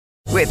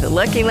With the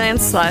Lucky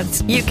Land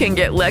Slots, you can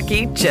get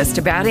lucky just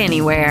about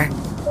anywhere.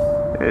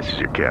 This is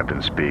your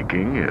captain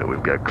speaking.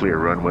 We've got clear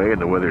runway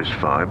and the weather's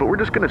fine, but we're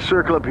just going to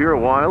circle up here a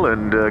while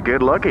and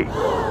get lucky.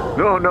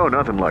 No,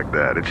 nothing like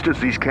that. It's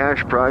just these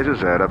cash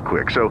prizes add up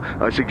quick. So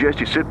I suggest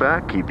you sit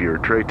back, keep your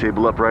tray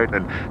table upright,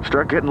 and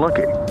start getting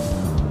lucky.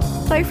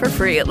 Play for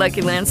free at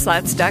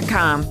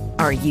LuckyLandSlots.com.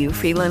 Are you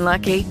feeling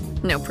lucky?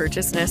 No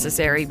purchase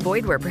necessary.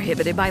 Void where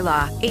prohibited by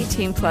law.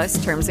 18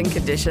 plus terms and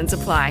conditions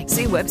apply.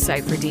 See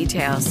website for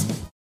details.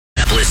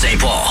 St.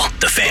 Paul,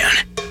 The Fan.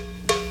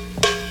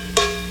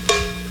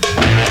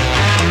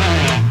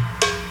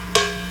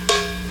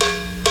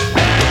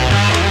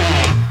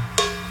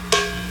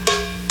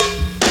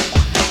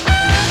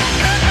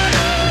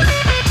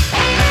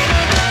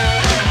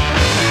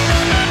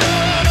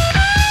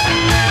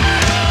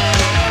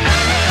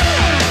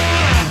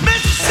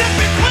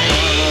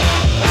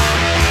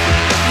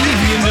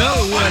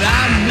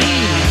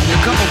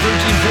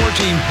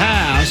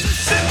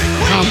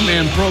 Common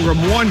Man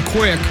program. One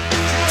quick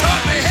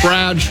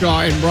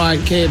Bradshaw and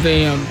Brian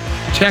KVM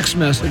text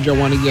message I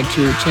want to get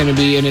to,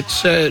 Tenneby, and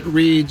it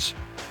reads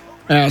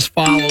as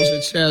follows.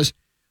 It says,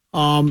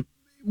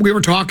 we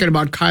were talking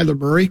about Kyler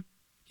Murray.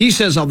 He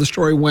says how the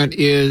story went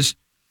is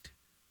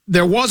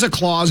there was a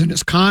clause in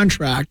his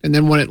contract, and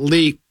then when it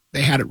leaked,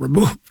 they had it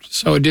removed.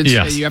 So it did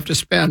say you have to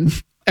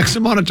spend X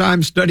amount of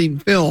time studying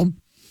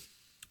film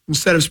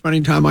instead of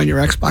spending time on your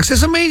Xbox.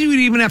 It's amazing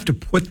we'd even have to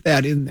put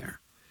that in there.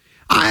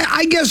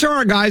 I guess there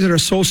are guys that are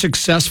so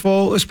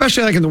successful,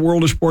 especially like in the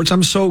world of sports.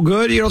 I'm so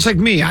good. It's like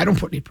me. I don't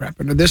put any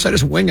prep into this. I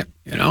just wing it,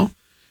 And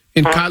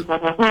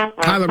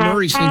Kyler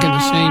Murray's thinking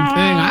the same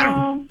thing. I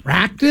don't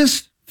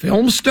practice,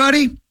 film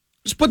study.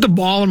 Just put the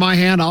ball in my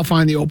hand. I'll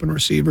find the open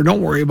receiver.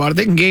 Don't worry about it.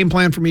 They can game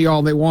plan for me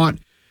all they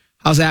want.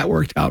 How's that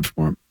worked out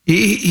for him?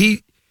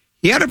 He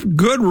had a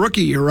good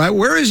rookie year, right?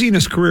 Where is he in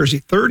his career? Is he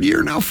third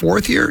year now,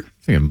 fourth year?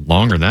 I think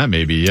longer than that,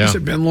 maybe, yeah. Has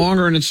it been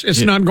longer? And it's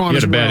not gone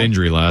as well. He had a bad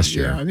injury last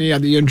year. Yeah, and he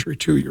had the injury,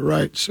 too. You're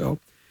right. So,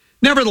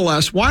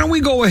 nevertheless, why don't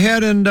we go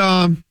ahead and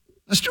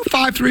let's do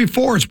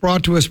 534. It's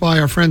brought to us by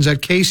our friends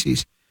at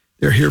Casey's.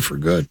 They're here for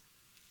good.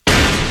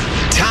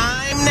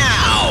 Time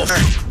now.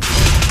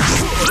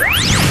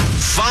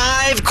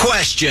 5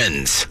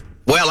 questions.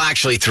 Well,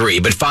 actually 3,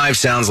 but 5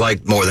 sounds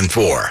like more than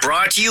 4.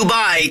 Brought to you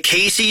by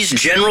Casey's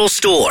General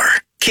Store.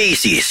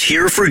 Casey's,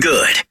 here for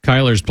good.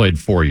 Kyler's played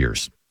 4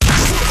 years.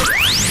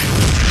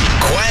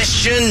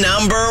 Question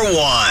number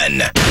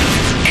 1.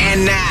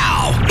 And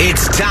now,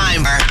 it's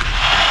time for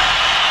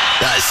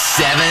the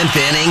 7th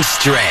inning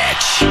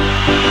stretch.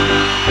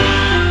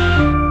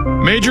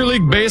 Major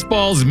League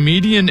Baseball's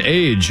median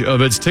age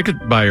of its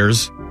ticket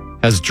buyers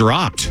has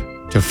dropped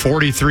to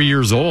 43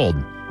 years old.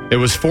 It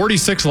was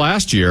 46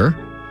 last year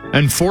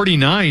and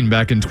 49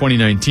 back in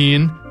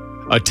 2019.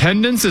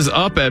 Attendance is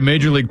up at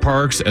Major League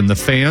parks, and the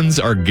fans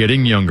are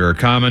getting younger.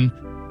 Common,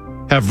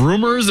 have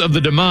rumors of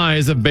the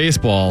demise of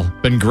baseball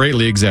been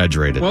greatly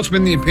exaggerated? Well, it's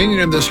been the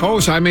opinion of this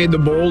host. I made the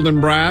bold and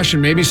brash,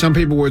 and maybe some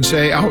people would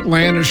say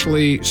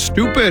outlandishly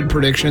stupid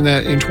prediction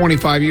that in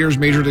 25 years,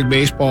 Major League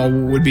Baseball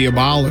would be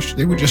abolished.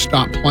 They would just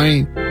stop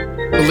playing.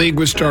 The league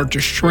would start to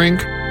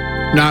shrink.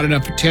 Not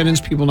enough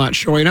attendance, people not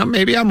showing up.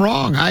 Maybe I'm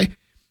wrong. I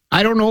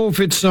don't know if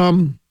it's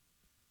and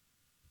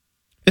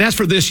that's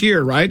for this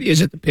year, right? Is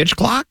it the pitch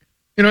clock?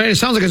 It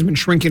sounds like it's been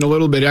shrinking a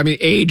little bit. I mean,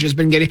 age has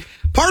been getting...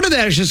 Part of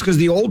that is just because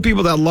the old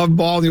people that love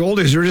ball, the old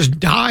days, they're just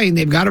dying.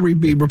 They've got to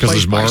be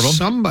replaced by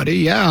somebody.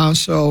 Yeah,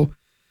 so...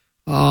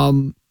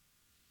 and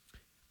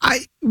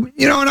I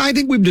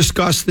think we've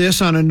discussed this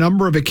on a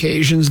number of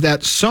occasions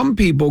that some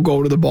people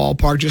go to the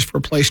ballpark just for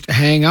a place to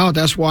hang out.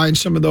 That's why in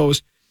some of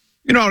those...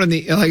 in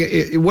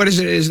the... what is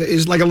it?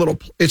 Is like a little...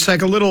 It's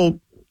like a little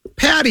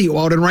patio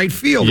out in right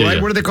field, right?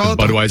 Yeah. What do they call it?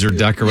 Budweiser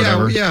deck or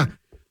whatever? Yeah.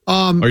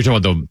 Are you talking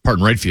about the part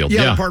in right field?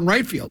 Yeah, the part in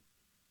right field.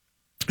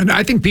 And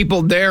I think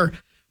people there,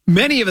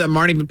 many of them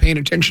aren't even paying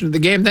attention to the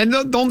game. Then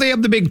don't they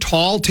have the big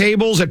tall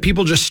tables that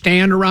people just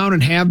stand around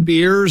and have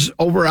beers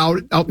out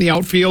in the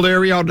outfield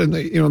area, out in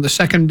the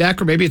second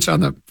deck, or maybe it's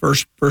on the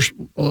first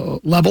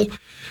level.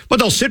 But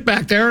they'll sit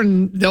back there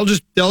and they'll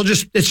just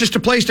it's just a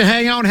place to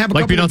hang out and have a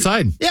like couple being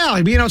outside. Yeah,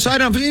 like being outside.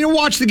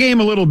 Watch the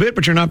game a little bit,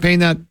 but you're not paying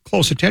that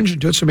close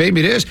attention to it. So maybe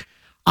it is.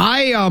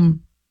 I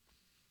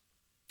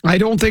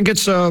don't think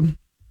it's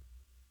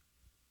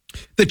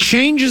the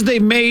changes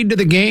they've made to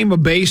the game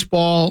of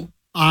baseball.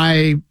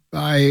 I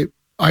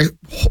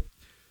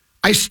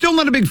still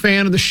not a big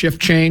fan of the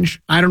shift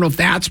change. I don't know if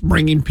that's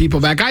bringing people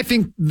back. I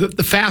think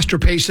the faster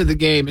pace of the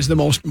game is the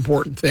most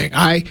important thing.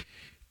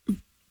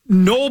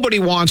 Nobody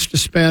wants to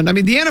spend. I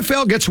mean, the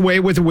NFL gets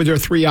away with it with their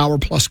 3-hour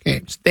plus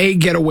games. They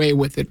get away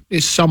with it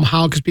is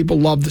somehow because people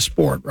love the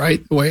sport,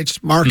 right? The way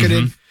it's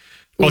marketed. Mm-hmm.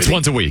 Well, it's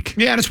once a week.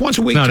 Yeah, and it's once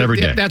a week. Not every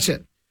day. That's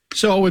it.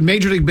 So with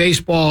Major League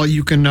Baseball,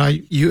 you can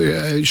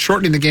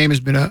shortening the game has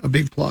been a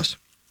big plus.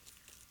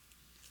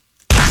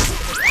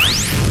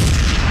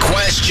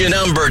 Question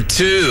number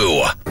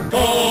 2.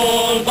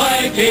 All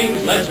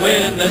Vikings, let's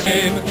win this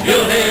game.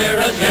 You'll hear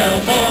us yell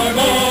for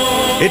more.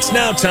 It's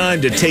now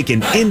time to take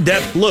an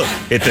in-depth look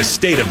at the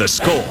state of the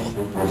skull.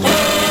 All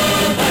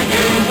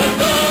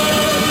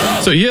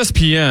So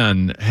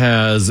ESPN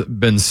has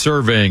been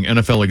surveying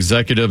NFL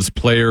executives,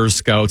 players,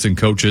 scouts, and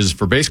coaches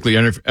for basically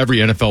every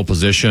NFL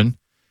position,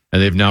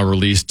 and they've now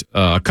released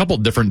a couple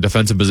different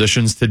defensive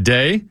positions.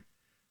 Today,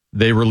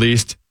 they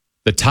released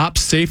the top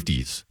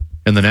safeties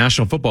in the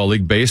National Football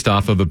League based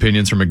off of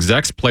opinions from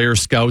execs,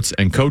 players, scouts,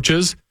 and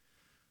coaches.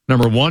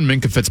 Number 1,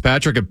 Minkah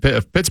Fitzpatrick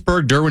of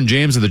Pittsburgh, Derwin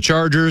James of the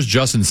Chargers,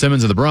 Justin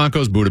Simmons of the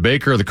Broncos, Budda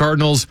Baker of the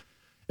Cardinals,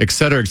 et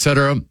cetera, et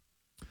cetera.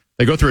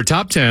 They go through a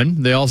top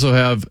 10. They also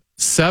have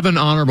 7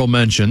 honorable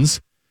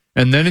mentions.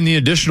 And then in the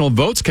additional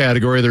votes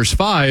category, there's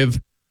 5.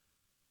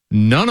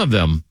 None of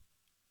them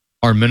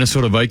are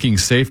Minnesota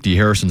Vikings safety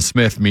Harrison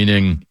Smith,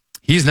 meaning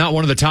he's not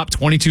one of the top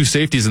 22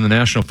 safeties in the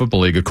National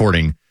Football League,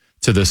 according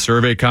to this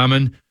survey.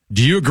 Common,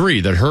 do you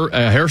agree that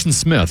Harrison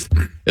Smith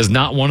is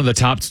not one of the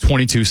top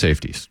 22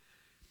 safeties?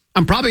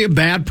 I'm probably a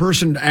bad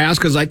person to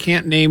ask because I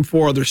can't name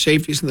 4 other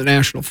safeties in the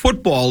National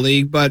Football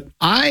League, but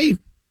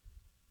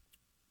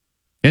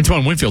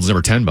Antoine Winfield's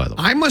number 10, by the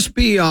way. I must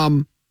be, I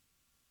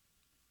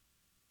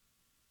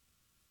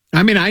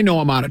know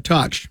I'm out of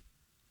touch.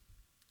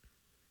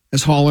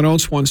 As Hall &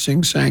 Oates once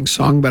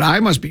sang, but I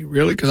must be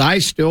really, because I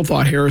still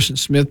thought Harrison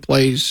Smith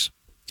plays.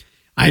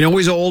 I know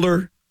he's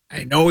older.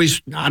 I know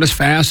he's not as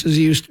fast as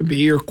he used to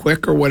be or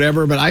quick or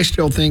whatever, but I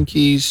still think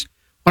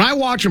when I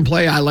watch him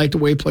play, I like the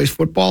way he plays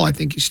football. I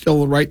think he's still in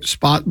the right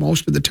spot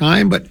most of the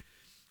time, but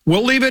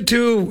we'll leave it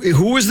to,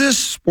 who is this?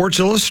 Sports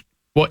Illustrated?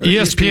 Well,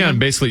 ESPN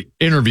basically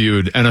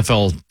interviewed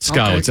NFL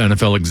scouts, okay,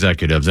 NFL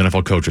executives,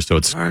 NFL coaches, so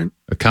it's a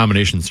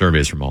combination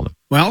surveys from all of them.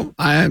 Well,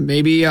 I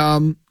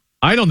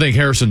don't think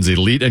Harrison's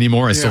elite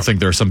anymore. I still think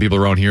there are some people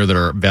around here that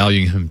are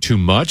valuing him too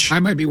much. I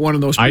might be one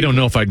of those people. I don't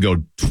know if I'd go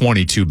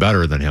 22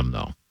 better than him,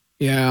 though.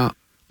 Yeah.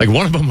 Like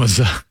one of them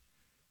was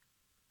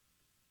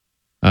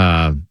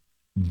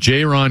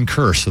J-Ron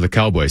Curse of the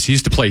Cowboys. He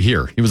used to play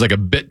here. He was like a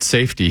bit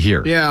safety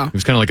here. Yeah. He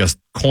was kind of like a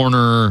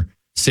corner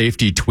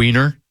safety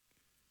tweener.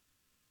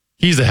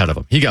 He's ahead of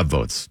him. He got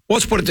votes.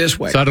 Let's put it this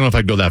way. So I don't know if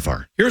I'd go that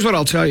far. Here's what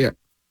I'll tell you.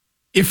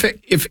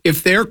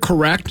 If they're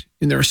correct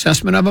in their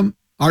assessment of him,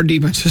 our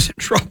defense is in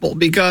trouble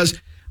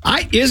because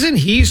isn't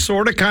he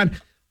sort of again?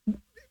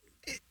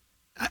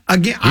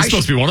 He's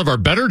supposed to be one of our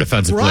better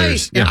defensive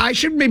players. Yeah. And I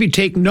should maybe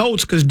take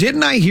notes because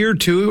didn't I hear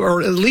too,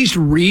 or at least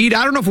read?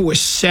 I don't know if it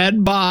was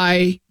said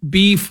by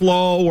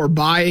B-Flow or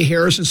by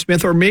Harrison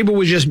Smith, or maybe it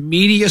was just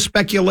media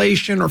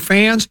speculation or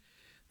fans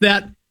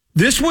that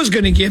this was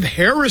going to give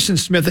Harrison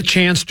Smith a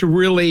chance to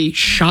really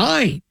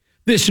shine.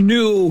 This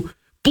new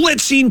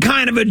blitzing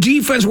kind of a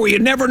defense where you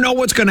never know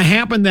what's going to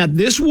happen, that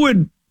this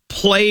would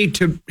play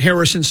to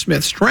Harrison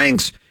Smith's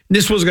strengths.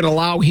 This was going to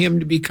allow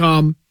him to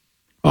become,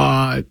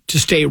 to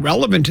stay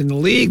relevant in the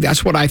league.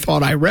 That's what I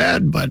thought I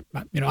read, but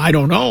I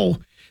don't know.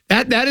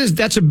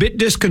 That's a bit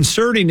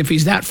disconcerting if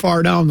he's that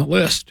far down the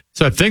list.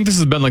 So I think this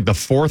has been like the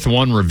 4th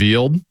one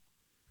revealed.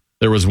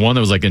 There was one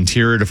that was like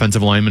interior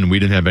defensive lineman. We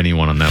didn't have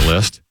anyone on that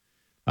list.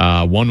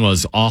 One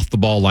was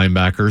off-the-ball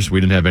linebackers. We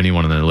didn't have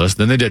anyone on that list.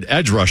 Then they did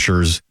edge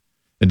rushers,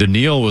 and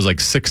Daniil was like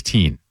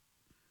 16.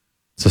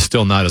 So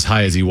still not as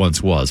high as he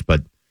once was,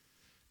 but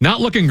not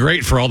looking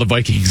great for all the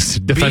Vikings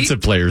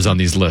defensive players on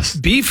these lists.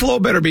 B-Flow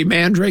better be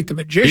Mandrake the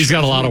Magician. He's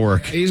got a lot of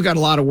work. He's got a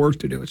lot of work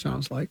to do, it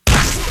sounds like.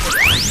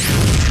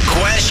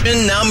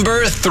 Question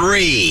number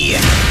 3.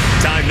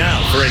 Time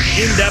now for an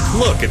in-depth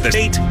look at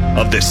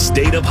the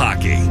state of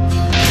hockey.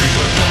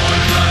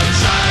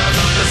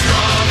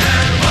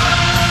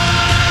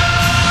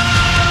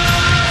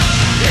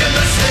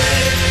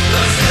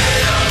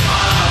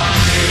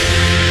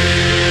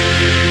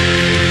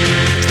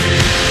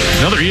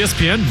 Another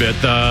ESPN bit,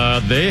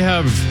 they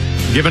have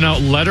given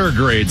out letter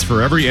grades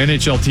for every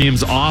NHL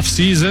team's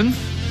off-season.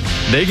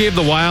 They gave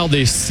the Wild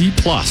a C+.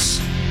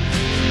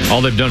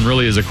 All they've done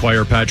really is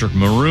acquire Patrick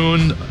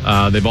Maroon.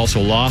 They've also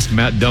lost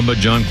Matt Dumba,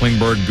 John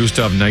Klingberg,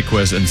 Gustav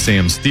Nyquist, and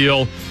Sam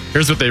Steele.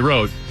 Here's what they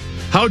wrote.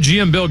 How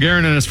GM Bill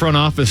Guerin and his front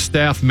office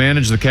staff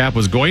managed the cap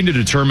was going to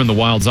determine the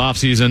Wild's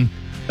offseason.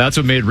 That's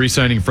what made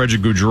re-signing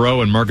Frederick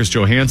Gaudreau and Marcus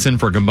Johansson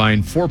for a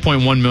combined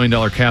 $4.1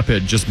 million cap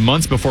hit just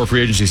months before free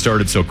agency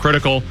started so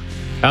critical.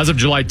 As of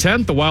July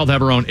 10th, the Wild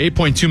have around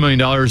 $8.2 million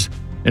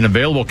in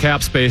available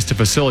cap space to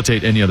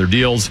facilitate any other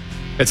deals.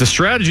 It's a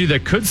strategy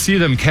that could see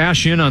them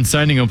cash in on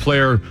signing a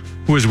player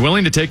who is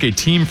willing to take a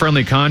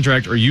team-friendly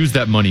contract or use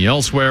that money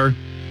elsewhere.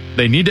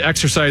 They need to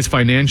exercise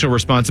financial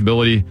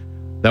responsibility.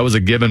 That was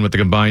a given with the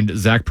combined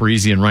Zach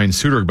Parise and Ryan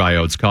Suter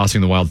buyouts costing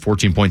the Wild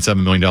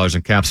 $14.7 million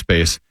in cap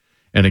space.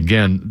 And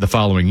again, the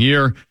following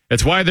year.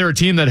 It's why they're a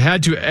team that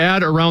had to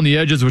add around the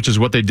edges, which is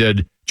what they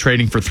did,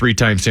 trading for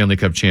 3-time Stanley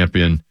Cup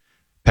champion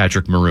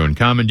Patrick Maroon.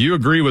 Common, do you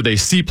agree with a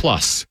C+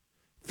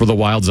 for the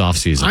Wild's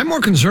offseason? I'm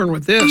more concerned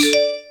with this.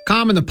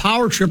 Common, the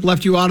power trip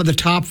left you out of the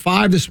top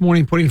 5 this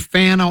morning, putting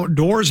Fan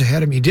Outdoors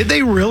ahead of me. Did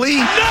they really?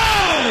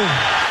 No!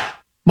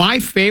 My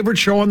favorite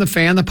show on the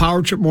Fan, the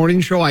Power Trip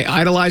Morning Show. I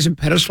idolize and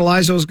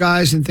pedestalize those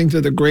guys and think they're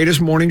the greatest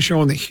morning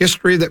show in the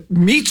history. That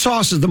Meat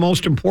Sauce is the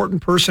most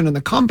important person in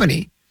the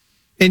company,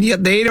 and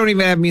yet they don't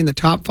even have me in the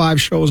top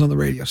 5 shows on the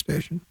radio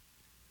station.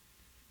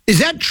 Is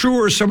that true,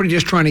 or is somebody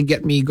just trying to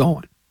get me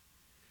going?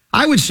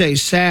 I would say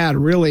sad,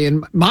 really.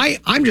 And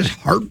I'm just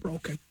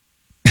heartbroken.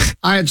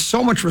 I had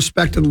so much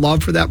respect and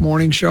love for that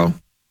morning show.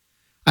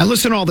 I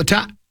listen all the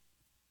time.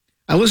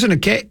 I listen to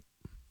Kate.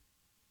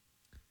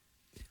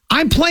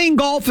 I'm playing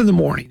golf in the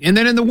morning, and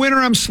then in the winter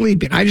I'm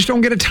sleeping. I just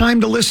don't get a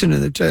time to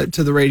listen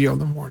to the radio in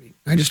the morning.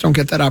 I just don't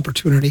get that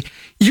opportunity.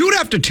 You'd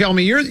have to tell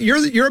me.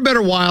 You're a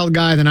better wild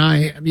guy than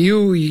I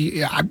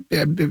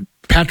am.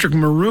 Patrick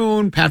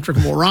Maroon, Patrick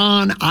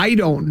Moran. I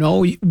don't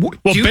know. Well,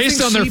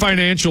 based on their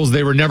financials,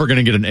 they were never going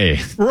to get an A in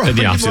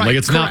the offseason. Right, like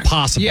it's correct. not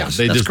possible. Yes,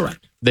 that's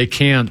correct. They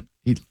can't.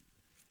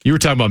 You were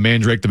talking about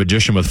Mandrake the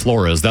Magician with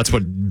Flores. That's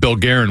what Bill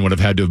Guerin would have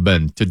had to have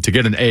been to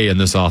get an A in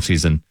this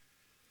offseason.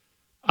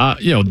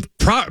 Part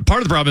of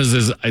the problem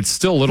is it's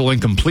still a little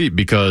incomplete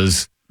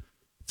because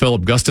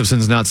Philip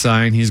Gustafson's not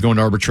signed. He's going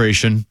to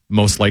arbitration,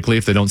 most likely,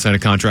 if they don't sign a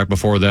contract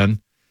before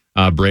then.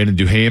 Brandon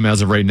Duhaime,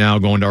 as of right now,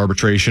 going to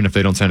arbitration if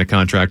they don't sign a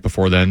contract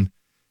before then.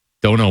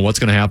 Don't know what's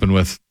going to happen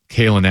with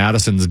Kalen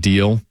Addison's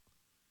deal.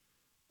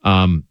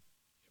 Does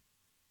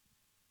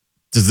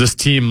this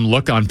team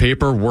look on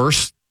paper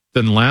worse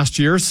than last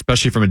year,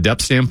 especially from a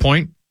depth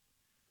standpoint?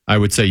 I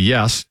would say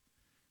yes,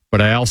 but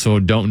I also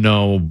don't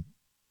know.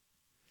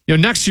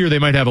 Next year they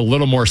might have a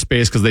little more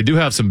space because they do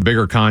have some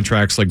bigger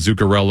contracts like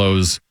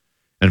Zuccarello's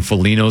and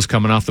Foligno's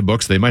coming off the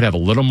books. They might have a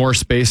little more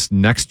space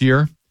next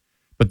year,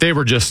 but they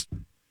were just,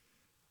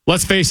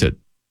 let's face it,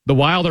 the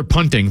Wild are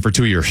punting for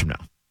 2 years from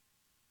now.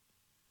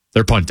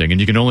 They're punting,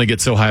 and you can only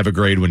get so high of a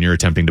grade when you're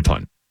attempting to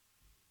punt.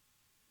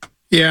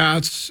 Yeah,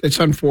 it's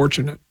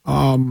unfortunate.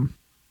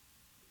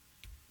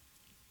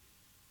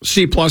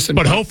 C+.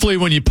 But hopefully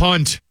when you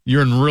punt,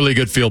 you're in really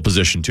good field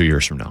position 2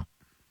 years from now.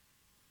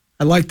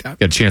 I like that.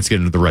 Get a chance to get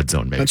into the red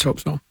zone, maybe. Let's hope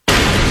so.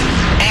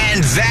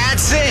 And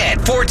that's it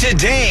for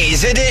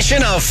today's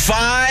edition of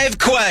 5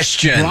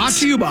 Questions. Brought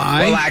to you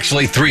by... Well,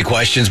 actually 3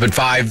 questions, but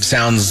 5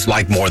 sounds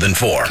like more than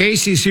 4.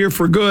 Casey's here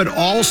for good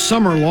all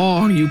summer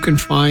long. You can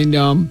find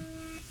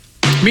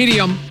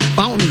medium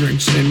fountain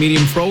drinks and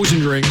medium frozen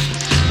drinks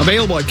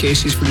available at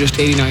Casey's for just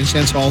 89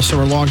 cents all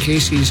summer long.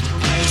 Casey's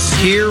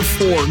here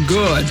for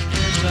good.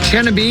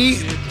 Tennessee,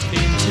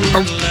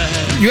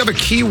 you have a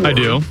keyword. I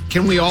do.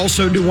 Can we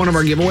also do one of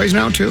our giveaways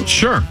now, too?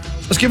 Sure.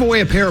 Let's give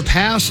away a pair of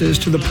passes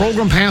to the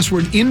Program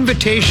Password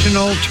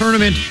Invitational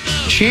Tournament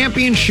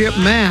Championship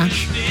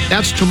Match.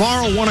 That's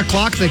tomorrow, 1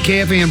 o'clock, the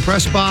KFAN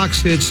Press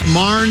Box. It's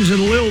Marnes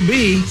and Lil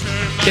B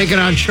taking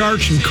on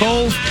Charch and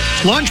Cove.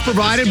 Lunch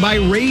provided by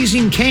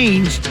Raising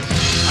Cane's.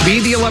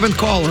 Be the 11th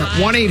caller at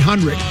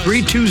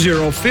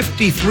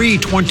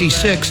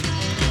 1-800-320-5326.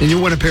 And you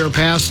win a pair of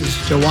passes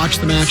to watch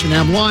the match and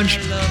have lunch.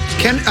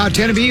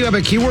 Tennessee, you have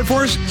a keyword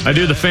for us? I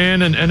do. The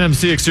Fan and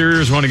NMC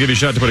Exteriors want to give you a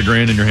shot to put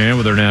 $1,000 in your hand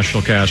with their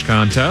national cash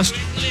contest.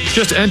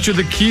 Just enter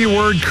the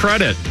keyword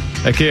credit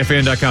at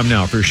KFAN.com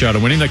now for your shot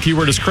of winning. That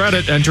keyword is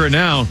credit. Enter it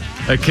now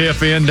at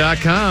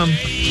KFAN.com.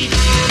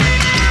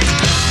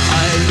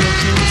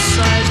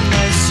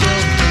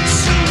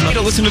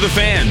 To listen to the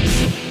Fan.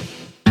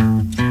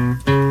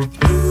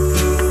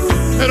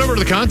 Head over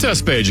to the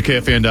contest page at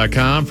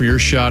KFAN.com for your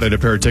shot at a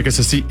pair of tickets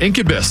to see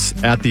Incubus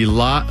at the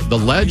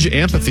Ledge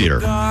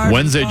Amphitheater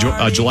Wednesday,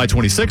 July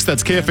 26th.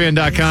 That's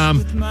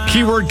KFAN.com.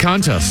 Keyword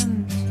contest.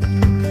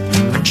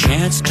 A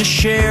chance to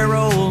share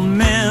old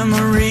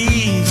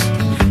memories,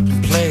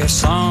 play a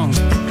song.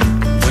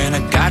 When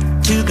I got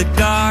to the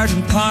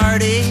garden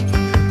party,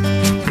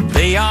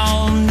 they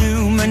all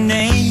knew my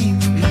name.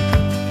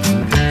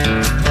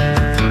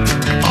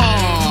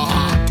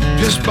 Oh,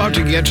 just about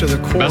to get to the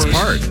chorus. Best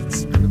part.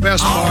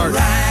 Best part.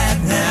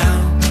 Right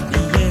now,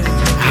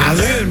 I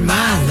learned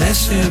my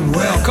lesson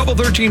well. Couple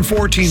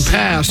 13-14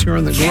 pass here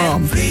on the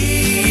Grum.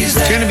 It's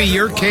going to be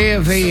your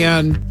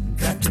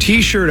KFAN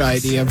T-shirt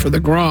idea for the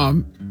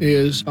Grum.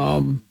 Is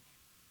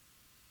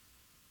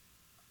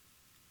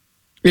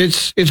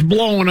it's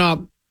blowing up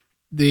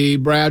the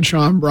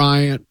Bradshaw and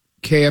Bryant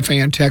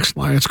KFAN text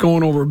line. It's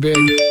going over big.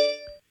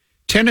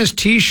 Tennis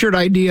T-shirt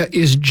idea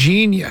is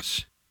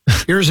genius.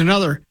 Here's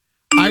another.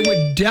 I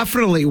would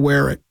definitely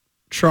wear it.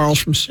 Charles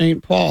from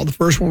St. Paul. The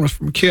first one was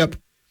from Kip.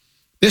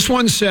 This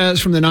one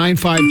says from the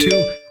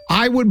 952,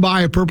 I would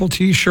buy a purple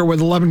T-shirt with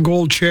 11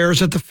 gold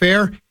chairs at the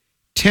fair.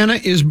 Tenna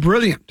is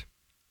brilliant.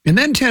 And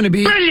then Tenna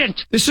B.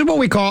 Brilliant. This is what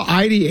we call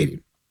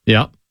ideating.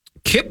 Yeah.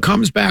 Kip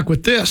comes back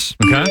with this.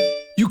 Okay.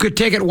 You could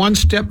take it one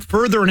step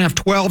further and have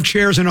 12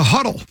 chairs in a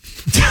huddle.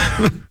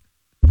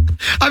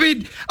 I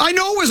mean, I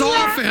know it was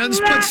offense,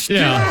 but still.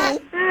 Yeah.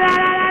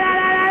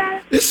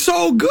 It's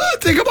so good.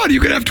 Think about it. You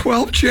could have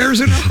 12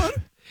 chairs in a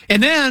huddle.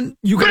 And then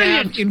you could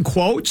add in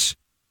quotes,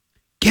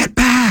 get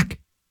back.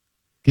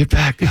 Get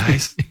back,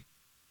 guys.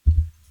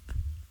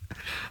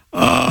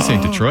 This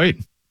ain't Detroit.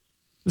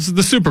 This is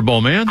the Super Bowl,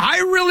 man. I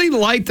really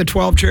like the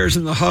 12 chairs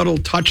in the huddle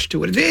touch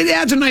to it. It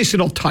adds a nice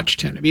little touch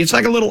to it. It's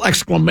like a little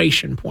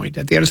exclamation point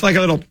at the end. It's like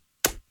a little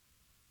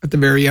at the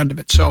very end of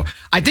it. So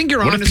I think you're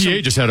on. What if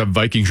PA just had a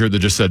Viking shirt that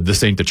just said,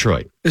 this ain't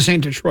Detroit? This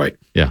ain't Detroit.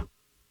 Yeah.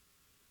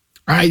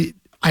 I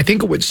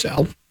think it would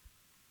sell.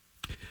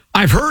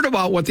 I've heard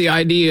about what the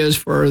idea is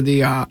for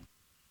the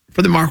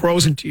for the Mark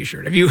Rosen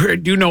T-shirt. Have you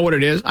heard? Do you know what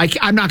it is?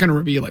 I'm not going to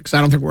reveal it because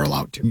I don't think we're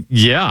allowed to.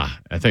 Yeah,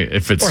 I think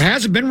if it's or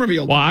has it been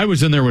revealed? Well, I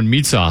was in there when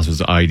Meat Sauce was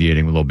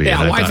ideating with Little B.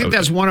 Yeah, well, I think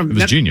that's one of them.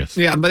 It was genius.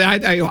 Yeah, but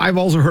I've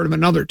also heard of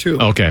another too.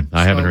 Okay,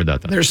 I haven't heard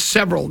that. Then. There's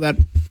several that.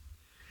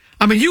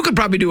 I mean, you could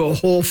probably do a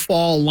whole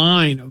fall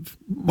line of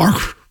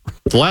Mark.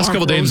 The last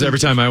couple days, every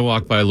time I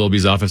walk by Little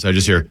B's office, I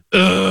just hear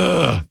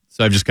 "ugh,"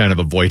 so I've just kind of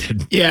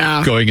avoided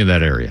going in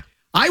that area.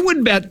 I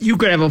would bet you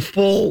could have a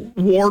full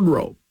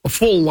wardrobe. A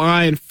full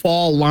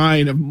fall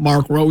line of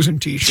Mark Rosen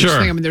T-shirts.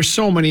 Sure. I mean, there's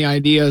so many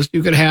ideas.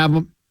 You could have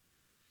them.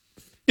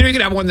 You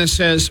could have one that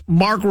says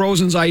Mark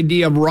Rosen's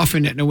idea of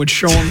roughing it, and it would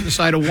show him the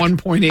side of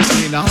 $1.8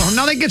 million.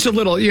 Now, that gets a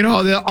little, the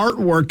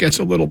artwork gets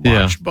a little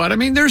much. But, I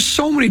mean, there's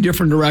so many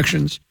different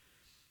directions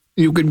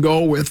you could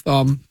go with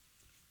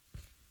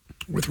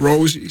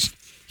Rosie's.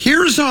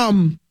 Here's,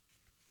 I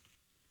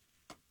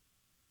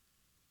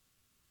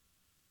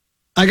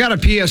got a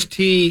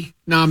PST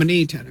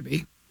nominee,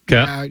 Tenneby.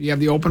 Okay. You have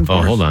the open for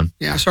Oh, hold on.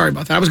 Yeah, sorry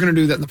about that. I was going to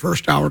do that in the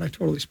first hour, and I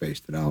totally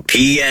spaced it out.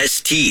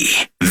 PST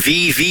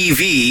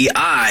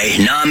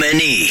VVVI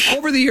nominee.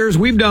 Over the years,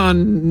 we've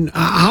done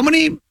how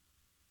many?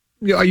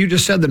 You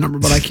just said the number,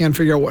 but I can't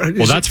figure out what.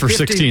 Well, that's for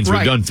 16. So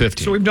right. We've done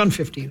 15. So we've done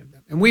 15 of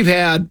them, and we've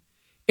had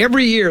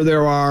every year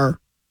there are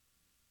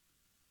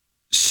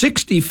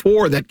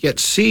 64 that get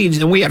seeds,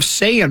 and we have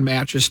say-in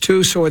matches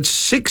too. So it's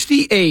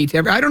 68.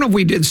 I don't know if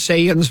we did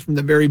say-ins from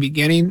the very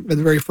beginning, the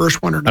very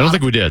first one, or not. I don't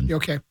think we did.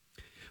 Okay.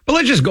 But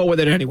let's just go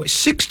with it anyway.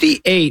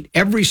 68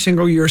 every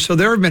single year. So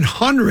there have been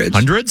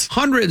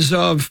hundreds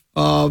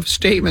of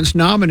statements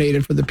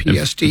nominated for the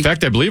PST. In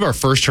fact, I believe our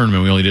first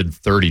tournament we only did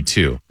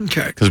 32.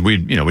 Okay. Because we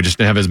just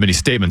didn't have as many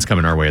statements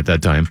coming our way at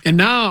that time. And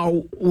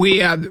now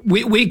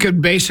we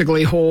could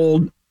basically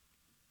hold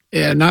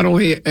not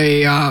only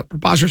a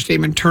preposterous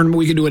statement tournament,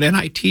 we could do an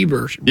NIT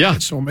version. Yeah. We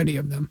had so many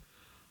of them.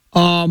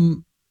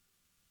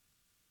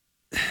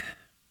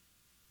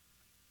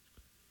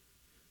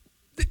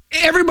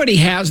 Everybody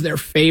has their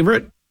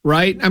favorite,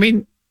 right? I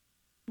mean,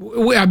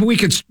 we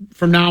could,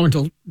 from now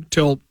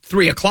until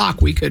 3 o'clock,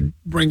 we could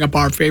bring up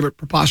our favorite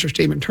preposterous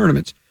statement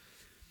tournaments.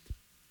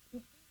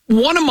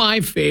 One of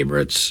my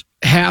favorites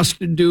has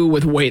to do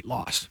with weight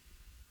loss.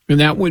 And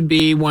that would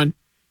be when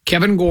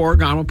Kevin Gore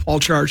gone with Paul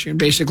Charchian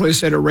basically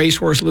said a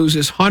racehorse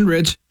loses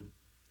hundreds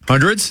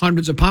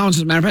of pounds.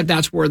 As a matter of fact,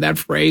 that's where that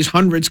phrase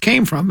hundreds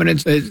came from. And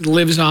it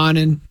lives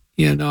on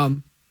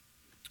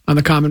on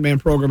the Common Man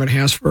program. It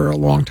has for a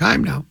long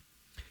time now.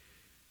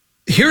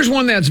 Here's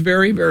one that's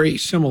very, very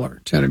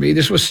similar, Tenneby.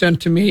 This was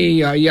sent to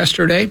me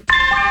yesterday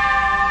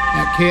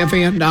at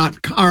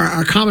KFAN.com,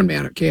 or Common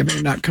Man at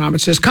KFAN.com. It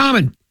says,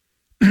 Common,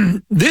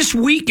 this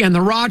weekend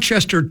the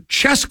Rochester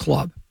Chess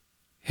Club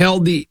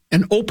held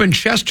an open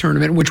chess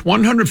tournament in which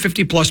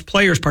 150-plus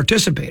players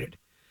participated.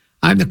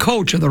 I'm the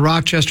coach of the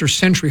Rochester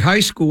Century High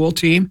School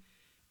team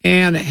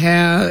and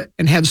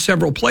had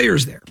several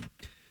players there.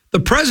 The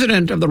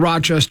president of the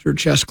Rochester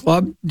Chess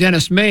Club,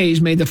 Dennis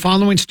Mays, made the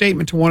following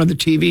statement to one of the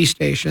TV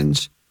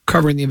stations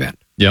covering the event.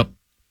 Yep.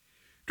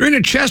 During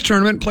a chess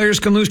tournament,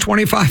 players can lose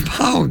 25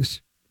 pounds.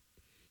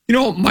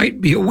 It might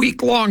be a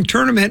week-long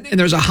tournament, and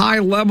there's a high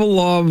level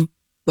of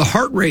the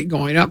heart rate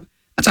going up.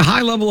 That's a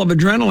high level of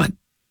adrenaline.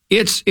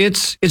 It's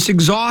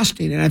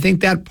exhausting, and I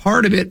think that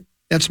part of it,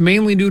 that's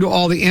mainly due to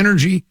all the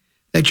energy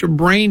that your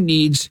brain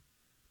needs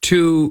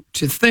to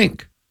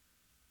think.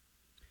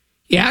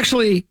 He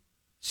actually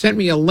sent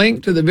me a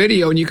link to the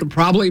video, and you could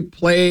probably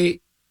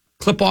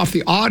clip off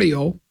the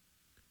audio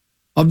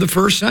of the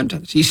first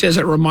sentence. He says,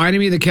 it reminded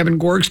me of the Kevin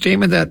Gorg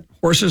statement that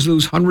horses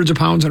lose hundreds of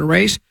pounds in a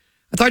race.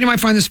 I thought you might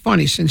find this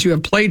funny since you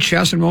have played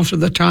chess, and most of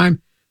the time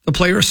the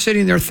player is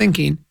sitting there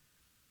thinking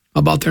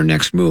about their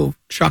next move.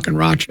 Chuck in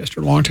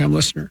Rochester, longtime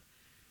listener.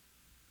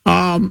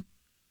 Tenneby,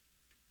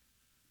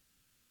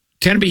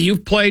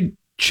 you've played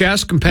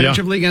chess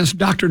competitively against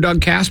Dr. Doug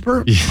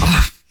Casper?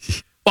 Yeah.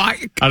 Well,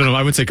 I don't know.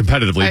 I would say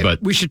competitively,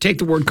 but we should take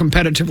the word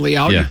competitively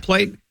out. Yeah. You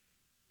played.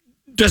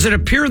 Does it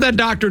appear that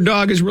Dr.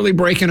 Doug is really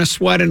breaking a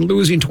sweat and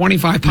losing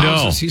 25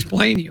 pounds as he's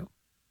playing you?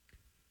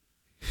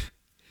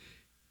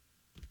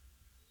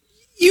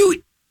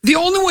 The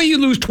only way you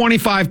lose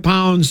 25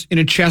 pounds in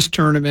a chess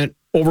tournament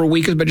over a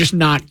week is by just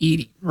not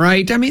eating,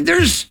 right? I mean,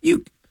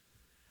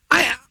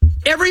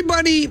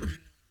 everybody.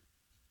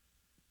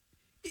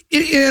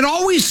 It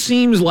always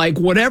seems like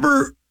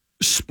whatever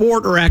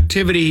sport or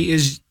activity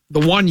is the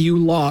one you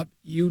love,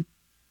 you're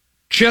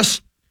a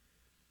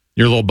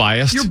little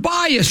biased. You're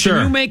biased. Sure.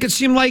 And you make it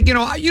seem like,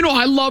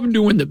 I love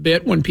doing the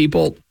bit when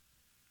people,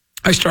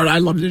 I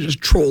love to just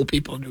troll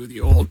people and do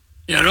the old,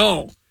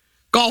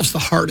 golf's the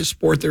hardest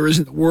sport there is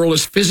in the world.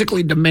 It's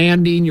physically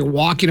demanding. You're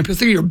walking up,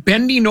 you're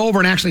bending over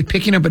and actually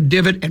picking up a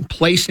divot and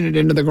placing it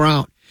into the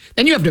ground.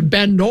 Then you have to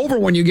bend over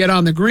when you get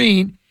on the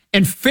green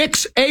and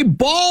fix a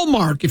ball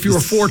mark if you were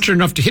fortunate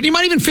enough to hit. You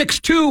might even fix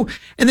two.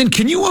 And then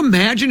can you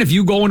imagine if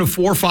you go into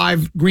 4 or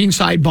 5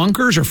 greenside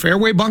bunkers or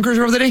fairway bunkers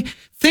over the day?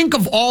 Think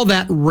of all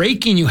that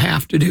raking you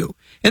have to do.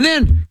 And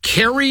then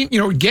carry,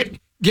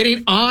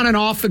 getting on and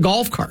off the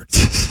golf cart.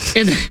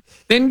 And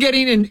then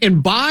getting in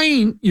and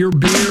buying your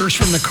beers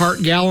from the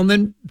cart gal and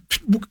then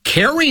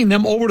carrying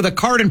them over to the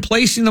cart and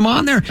placing them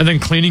on there. And then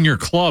cleaning your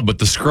club with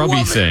the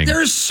scrubby thing.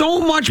 There's so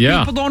much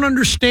people don't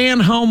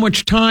understand how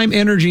much time,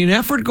 energy, and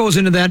effort goes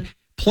into that.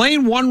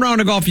 Playing one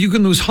round of golf, you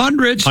can lose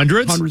hundreds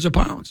of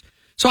pounds.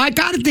 So I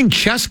got to think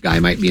Chess Guy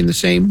might be in the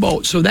same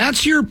boat. So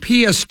that's your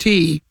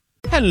PST.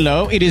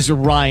 Hello, it is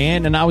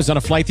Ryan, and I was on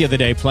a flight the other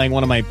day playing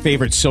one of my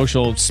favorite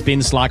social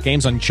spin slot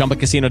games on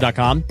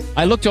ChumbaCasino.com.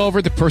 I looked over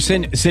at the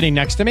person sitting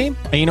next to me,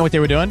 and you know what they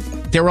were doing?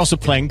 They were also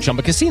playing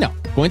Chumba Casino.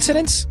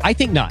 Coincidence? I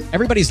think not.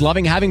 Everybody's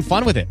loving having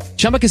fun with it.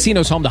 Chumba Casino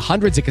is home to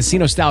hundreds of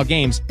casino-style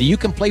games that you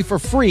can play for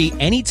free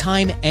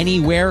anytime,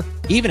 anywhere,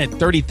 even at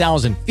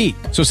 30,000 feet.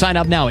 So sign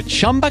up now at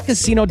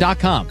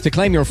ChumbaCasino.com to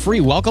claim your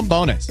free welcome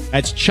bonus.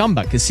 That's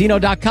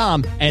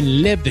ChumbaCasino.com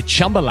and live the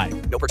Chumba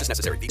life. No purchase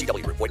necessary.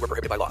 VGW. Void where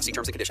prohibited by law. See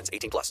terms and conditions.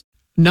 18+.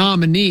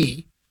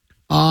 Nominee.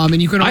 And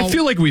you can. I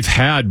feel like we've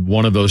had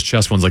one of those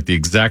chess ones, like the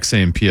exact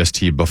same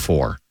PST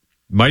before.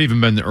 Might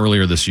even been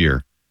earlier this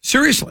year.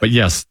 Seriously. But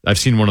yes, I've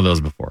seen one of those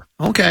before.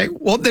 Okay.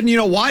 Well, then you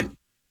know what?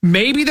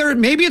 Maybe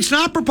it's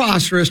not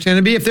preposterous,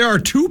 Tenneby, if there are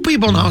two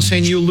people now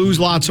saying you lose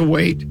lots of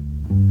weight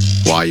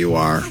while you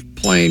are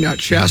playing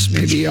chess.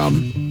 Maybe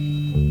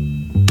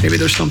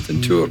there's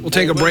something to it. We'll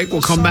take a break.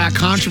 We'll come back.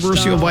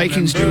 Controversial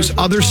Vikings news.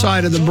 Other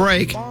side of the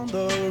break.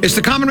 It's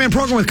the Common Man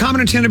program with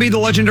Common and Tenneby, the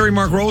legendary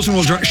Mark Rosen.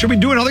 Should we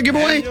do another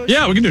giveaway?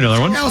 Yeah, we can do another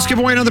one. Yeah, let's give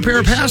away another pair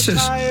of passes.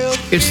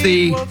 It's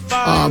the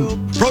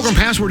Program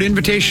Password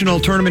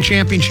Invitational Tournament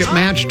Championship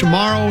match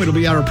tomorrow. It'll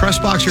be at our press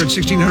box here at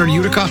 1600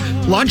 Utica.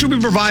 Lunch will be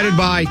provided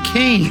by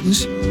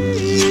Canes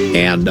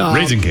and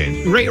Raising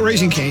Canes.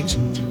 Raising Canes.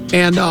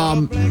 And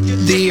the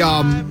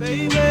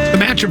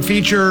matchup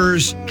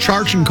features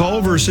Charch and Co.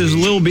 versus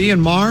Lil B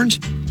and Marnes.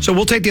 So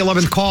we'll take the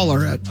 11th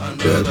caller at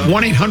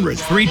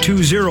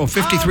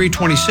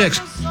 1-800-320-5326.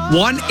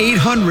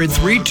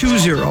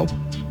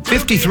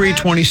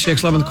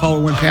 1-800-320-5326. 11th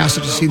caller win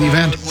passes to see the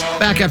event.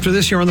 Back after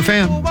this here on The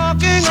Fan.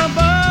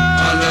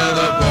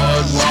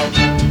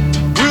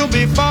 We'll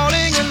be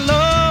falling in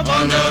love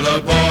under the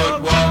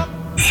boardwalk.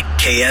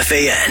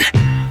 KFAN.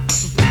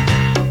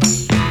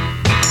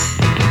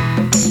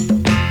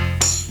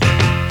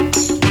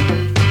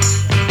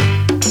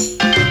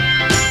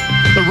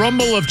 The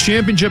Rumble of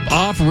Championship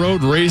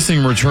Off-Road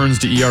Racing returns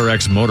to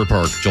ERX Motor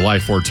Park July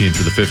 14th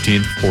through the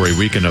 15th for a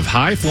weekend of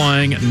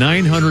high-flying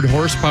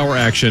 900-horsepower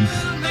action.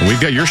 And we've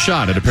got your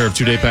shot at a pair of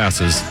two-day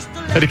passes.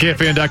 Head to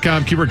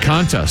KFAN.com, keyword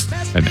contest,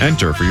 and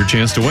enter for your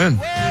chance to win.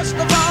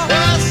 Someone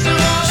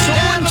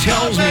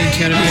tells me,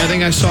 Tenneby, I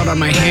think I saw it on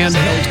my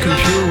handheld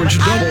computer, which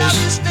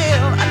doubles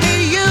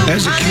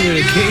as a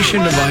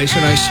communication device,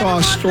 and I saw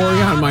a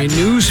story on my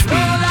news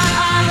feed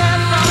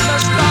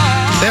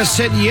that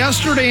said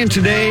yesterday and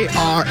today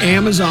are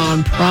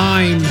Amazon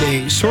Prime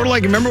Day. Sort of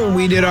like, remember when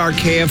we did our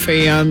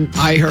KFAN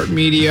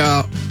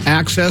iHeartMedia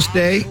Access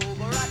Day?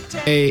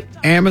 A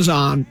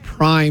Amazon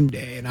Prime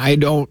Day. And I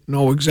don't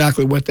know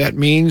exactly what that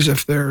means.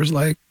 If there's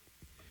like,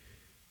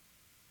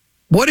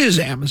 what is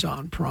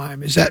Amazon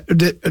Prime? Is that,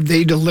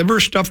 they deliver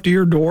stuff to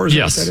your door? Is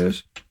yes. That what that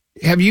is?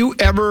 Have you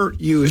ever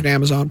used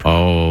Amazon Prime?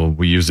 Oh,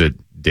 we use it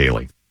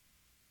daily.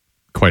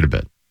 Quite a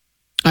bit.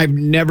 I've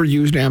never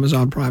used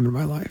Amazon Prime in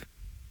my life.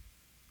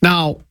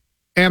 Now,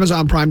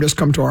 Amazon Prime does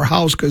come to our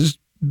house because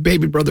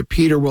baby brother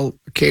Peter will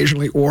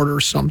occasionally order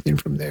something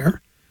from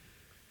there.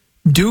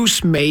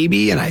 Deuce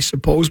maybe, and I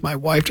suppose my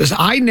wife does.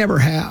 I never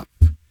have.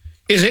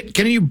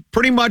 Can you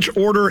pretty much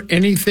order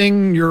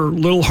anything your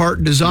little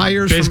heart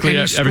desires? Basically, from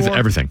any store?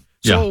 everything.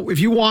 So if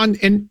you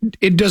want, and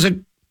it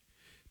doesn't,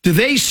 do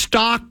they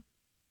stock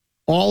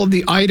all of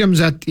the items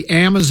at the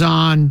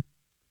Amazon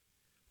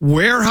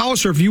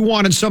warehouse? Or if you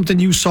wanted something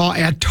you saw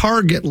at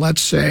Target,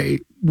 let's say,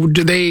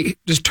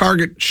 does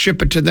Target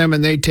ship it to them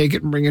and they take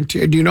it and bring it to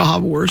you? Do you know how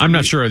it works? I'm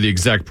not sure of the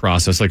exact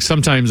process. Like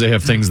sometimes they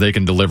have things they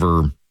can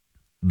deliver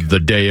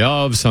the day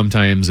of.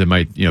 Sometimes it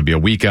might be a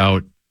week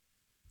out.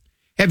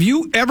 Have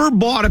you ever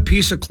bought a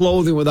piece of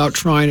clothing without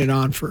trying it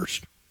on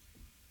first?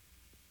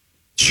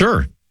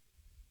 Sure.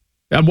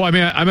 Well, I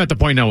mean, I'm at the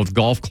point now with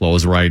golf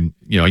clothes where I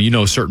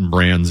know certain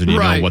brands and you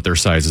know what their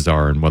sizes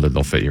are and whether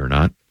they'll fit you or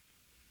not.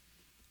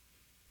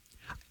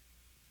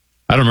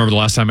 I don't remember the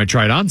last time I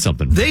tried on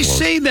something. They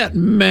say that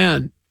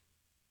men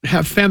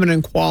have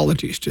feminine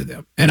qualities to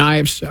them, and I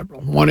have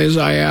several. One is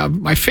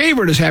my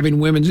favorite is having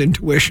women's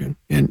intuition.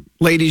 And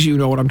ladies, you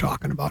know what I'm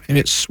talking about, and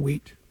it's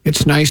sweet.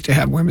 It's nice to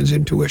have women's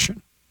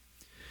intuition.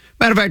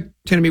 Matter of fact,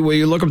 Tenneby, will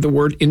you look up the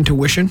word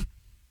intuition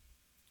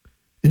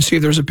and see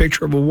if there's a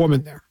picture of a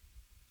woman there?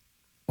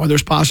 Or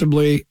there's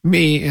possibly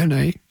me in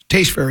a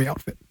Taste Fairy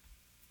outfit.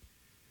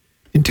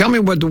 And tell me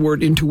what the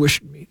word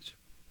intuition means.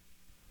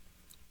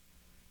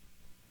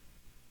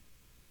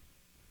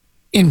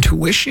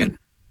 Intuition.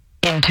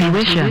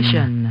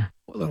 Intuition. A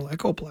little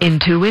echo play.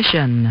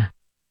 Intuition.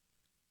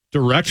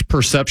 Direct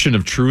perception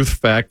of truth,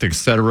 fact,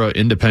 etc.,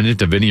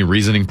 independent of any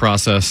reasoning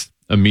process,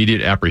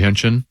 immediate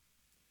apprehension,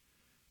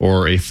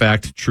 or a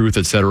fact, truth,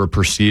 etc.,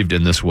 perceived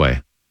in this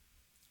way.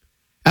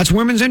 That's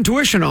women's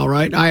intuition, all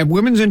right. I have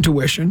women's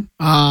intuition.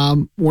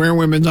 Wearing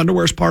women's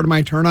underwear is part of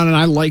my turn on, and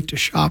I like to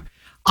shop.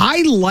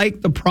 I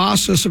like the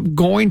process of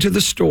going to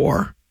the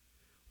store,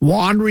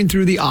 wandering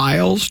through the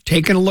aisles,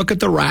 taking a look at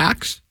the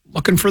racks,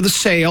 looking for the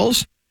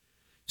sales,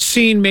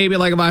 seeing maybe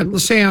like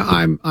let's say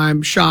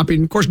I'm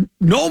shopping. Of course,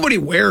 nobody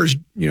wears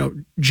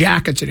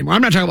jackets anymore.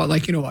 I'm not talking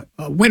about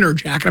a winter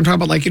jacket. I'm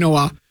talking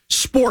about a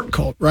sport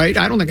coat, right?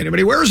 I don't think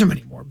anybody wears them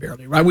anymore,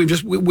 barely, right?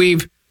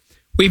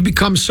 We've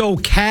become so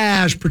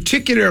cash,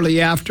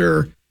 particularly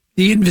after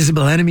the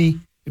invisible enemy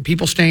and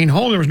people staying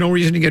home. There was no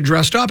reason to get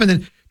dressed up, and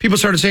then people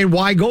started saying,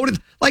 "Why go to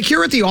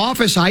here at the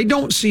office?" I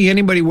don't see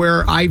anybody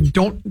wear. I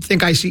don't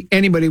think I see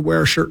anybody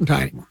wear a shirt and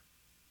tie anymore.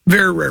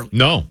 Very rarely.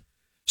 No.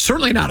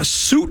 Certainly not a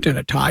suit and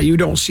a tie. You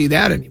don't see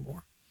that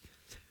anymore.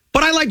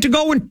 But I like to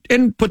go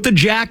and put the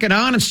jacket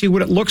on and see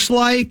what it looks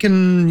like.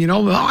 And,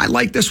 I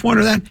like this one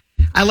or that.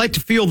 I like to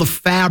feel the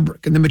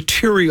fabric and the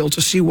material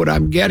to see what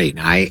I'm getting.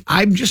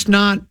 I'm just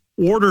not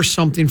order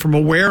something from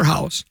a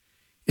warehouse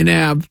and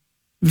have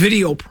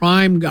Video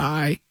Prime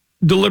guy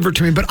deliver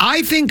to me. But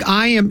I think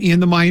I am in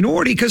the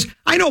minority because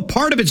I know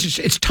part of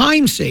it's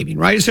time saving,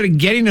 right? Instead of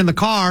getting in the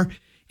car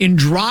and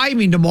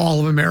driving to Mall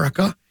of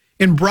America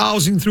and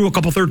browsing through a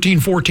couple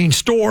 13, 14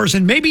 stores,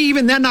 and maybe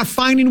even then not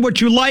finding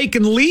what you like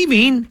and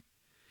leaving,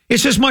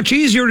 it's just much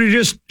easier to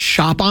just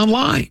shop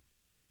online.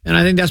 And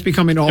I think that's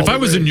becoming all. If I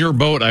was in your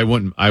boat, I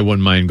wouldn't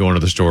mind going to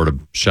the store to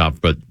shop.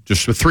 But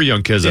just with 3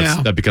 young kids,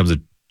 that becomes a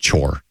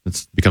chore.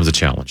 It becomes a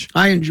challenge.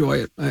 I enjoy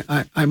it.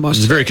 I must.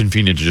 It's very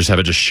convenient to just have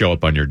it just show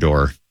up on your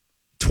door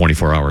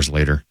 24 hours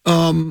later.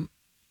 Then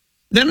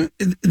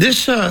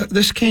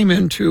this came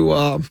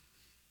into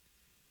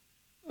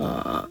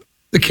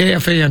the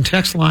KFAN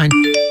text line.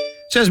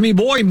 It says, me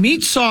boy,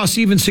 Meat Sauce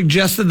even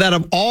suggested that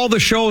of all the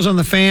shows on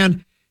the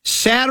Fan,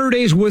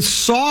 Saturdays with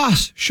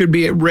Sauce should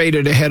be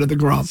rated ahead of the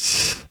Grump.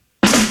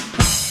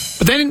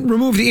 But then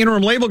remove the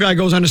interim label guy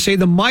goes on to say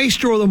the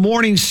Maestro of the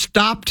Morning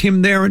stopped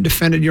him there and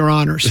defended your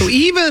honor. So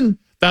even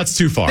that's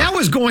too far. That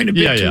was going a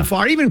bit too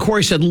far. Even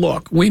Corey said,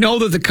 look, we know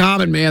that the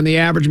common man, the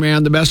average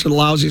man, the best of the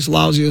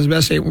lousiest, the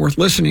best ain't worth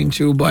listening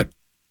to, but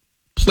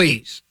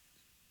please,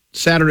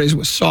 Saturdays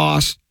with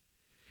Sauce.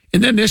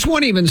 And then this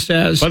one even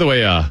says... By the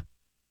way, I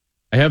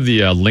have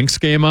the Lynx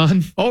game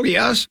on. Oh,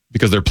 yes.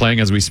 Because they're playing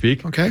as we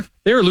speak. Okay.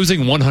 They were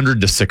losing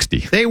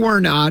 100-60. They were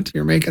not.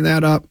 You're making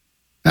that up.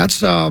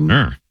 That's...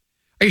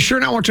 Are you sure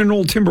not watching an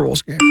old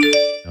Timberwolves game?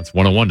 That's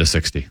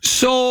 101-60.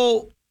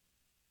 So,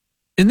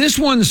 and this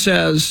one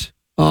says...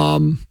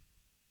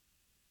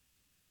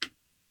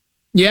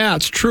 yeah,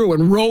 it's true.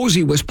 And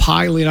Rosie was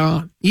piling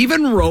on.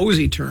 Even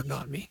Rosie turned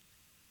on me.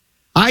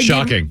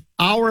 Shocking.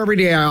 Hour every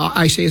day.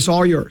 I say it's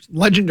all yours.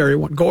 Legendary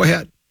one. Go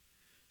ahead.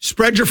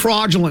 Spread your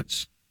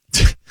fraudulence.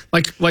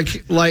 like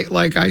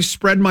I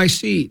spread my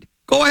seed.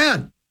 Go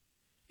ahead.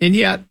 And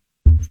yet,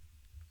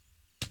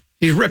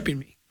 he's ripping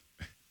me.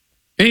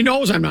 And he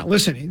knows I'm not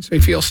listening, so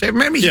he feels safe.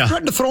 Remember, he's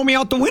threatened to throw me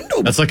out the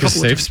window. That's like his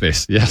safe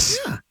space. Yes.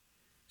 Yeah.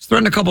 He's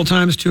threatened a couple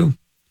times to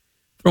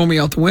throw me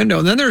out the window.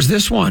 And then there's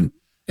this one.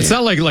 It's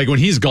not like when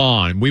he's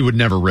gone, we would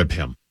never rip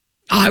him.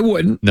 I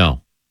wouldn't.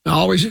 No.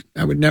 I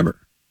would never.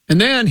 And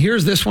then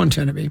here's this one,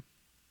 Teneby.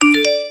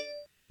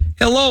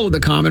 Hello, the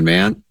common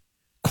man.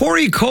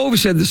 Corey Cove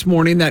said this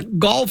morning that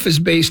golf is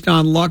based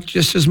on luck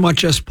just as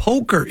much as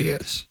poker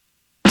is.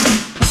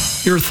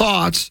 Your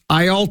thoughts?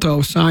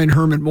 Ialto, signed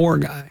Herman Moore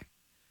guy.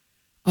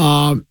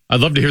 I'd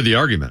love to hear the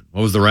argument.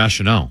 What was the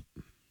rationale?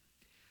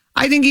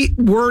 I think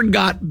word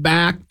got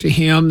back to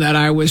him that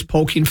I was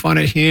poking fun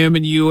at him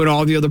and you and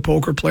all the other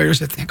poker players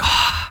that think,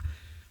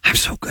 I'm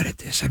so good at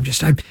this.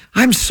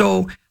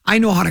 I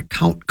know how to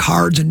count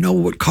cards and know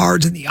what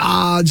cards and the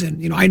odds.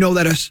 And, I know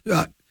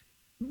that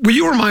will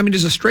you remind me,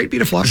 does a straight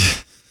beat a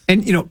flush?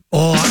 And,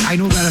 I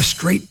know that a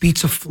straight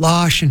beats a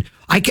flush. And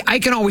I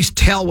can always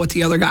tell what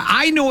the other guy,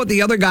 I know what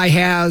the other guy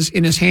has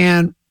in his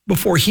hand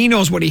before he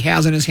knows what he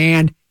has in his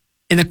hand.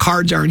 And the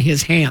cards are in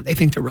his hand. They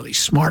think they're really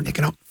smart. They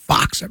can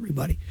outfox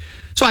everybody.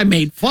 So I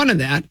made fun of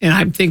that. And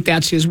I think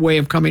that's his way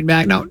of coming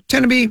back. Now,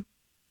 Teneby,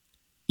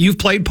 you've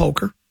played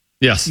poker.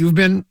 Yes. You've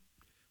been,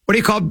 what do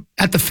you call it,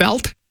 at the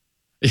Felt?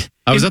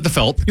 I was at the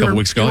Felt a couple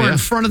weeks ago. You were in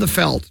front of the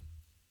Felt.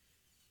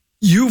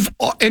 You've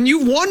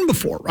won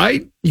before,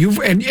 right?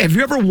 Have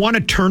you ever won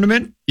a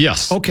tournament?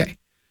 Yes. Okay.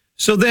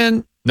 So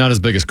then, not as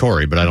big as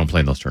Corey, but I don't play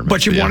in those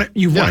tournaments. But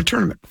you've won a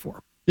tournament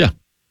before. Yeah.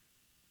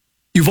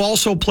 You've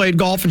also played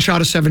golf and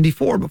shot a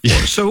 74 before.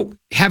 Yeah. So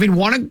having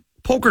won a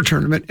poker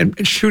tournament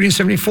and shooting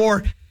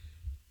 74,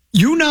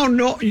 you now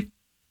know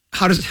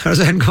how does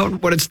that go?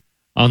 What it's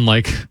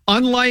unlike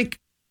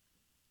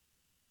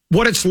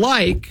what it's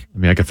like. I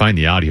mean, I could find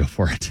the audio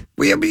for it.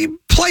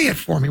 Play it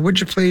for me, would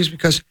you please?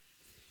 Because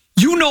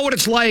you know what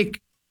it's like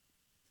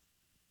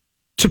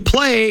to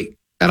play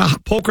at a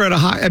poker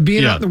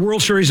being out in the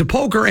World Series of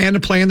Poker and to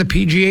play on the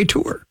PGA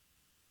Tour.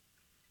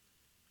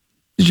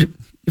 Did you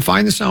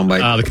find the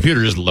soundbite? The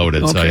computer just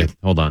loaded, okay. So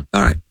hold on.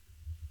 All right.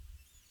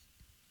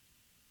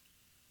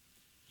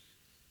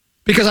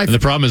 Because the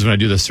problem is when I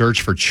do the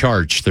search for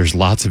Charch, there's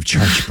lots of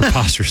Charch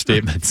preposterous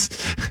statements.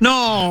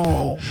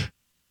 No.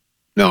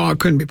 No, it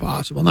couldn't be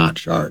possible. Not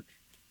charged.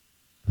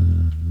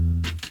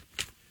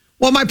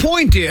 Well, my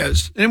point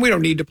is, and we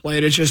don't need to play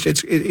it. It's just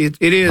it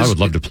is. I would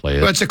love to play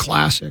it. It's a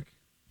classic.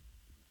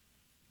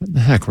 What the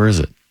heck? Where is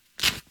it?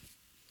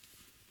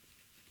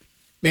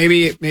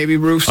 Maybe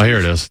Bruce. Oh, here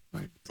it is.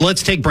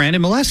 Let's take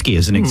Brandon Molesky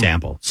as an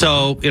example.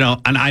 So,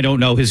 and I don't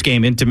know his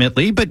game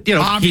intimately, but,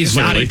 he's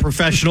not a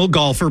professional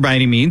golfer by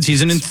any means.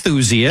 He's an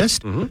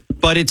enthusiast.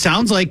 But it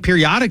sounds like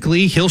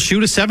periodically he'll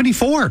shoot a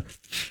 74.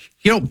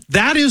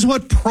 That is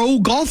what pro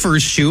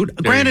golfers shoot,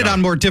 granted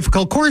on more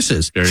difficult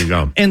courses. There you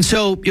go. And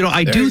so,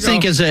 I do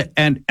think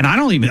and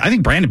I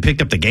think Brandon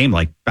picked up the game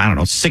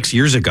 6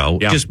 years ago.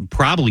 Yeah. Just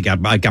probably got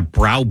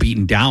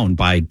browbeaten down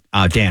by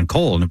Dan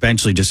Cole and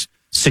eventually just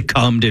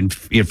succumbed and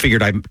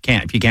figured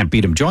if you can't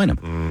beat him, join him.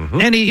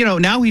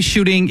 And now he's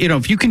shooting,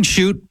 if you can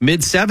shoot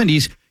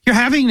mid-70s, you're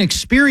having an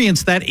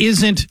experience that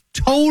isn't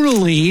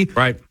totally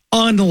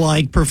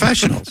unlike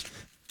professionals.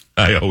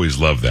 I always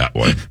love that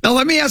one. Now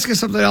let me ask you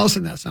something else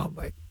in that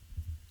soundbite.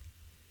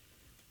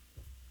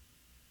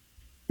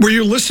 Were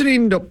you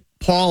listening to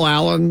Paul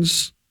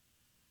Allen's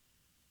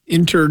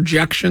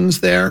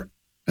interjections there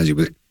as he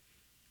was?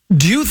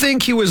 Do you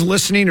think he was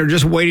listening or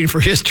just waiting for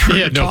his turn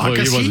to talk?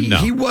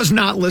 He was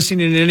not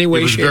listening in any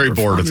way, shape, or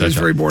form. He was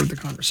very bored of the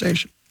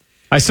conversation.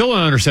 I still don't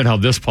understand how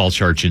this Paul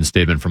Charchian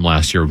statement from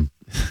last year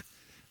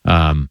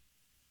didn't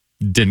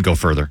go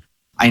further.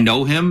 I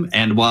know him,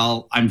 and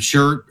while I'm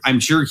sure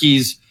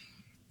he's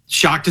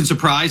shocked and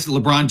surprised that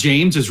LeBron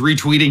James is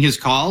retweeting his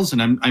calls,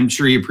 and I'm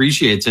sure he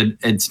appreciates it.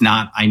 It's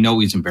not. I know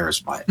he's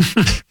embarrassed by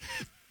it.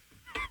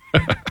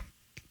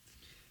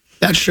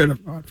 That should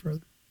have gone further.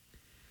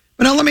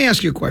 But now let me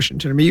ask you a question,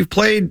 Tim. You've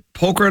played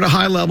poker at a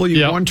high level.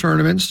 You've won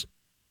tournaments.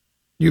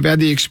 You've had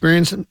the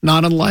experience,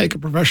 not unlike a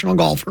professional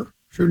golfer,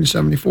 shooting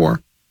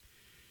 74.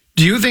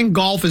 Do you think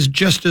golf is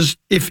just as,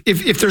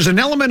 if there's an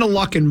element of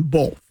luck in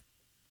both?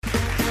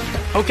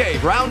 Okay,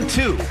 round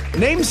 2.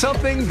 Name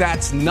something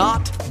that's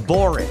not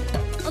boring.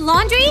 A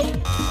laundry?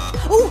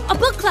 Ooh, a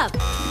book club.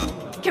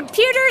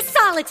 Computer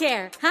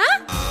solitaire,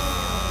 huh?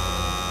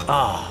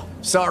 Ah,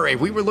 sorry,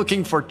 we were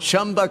looking for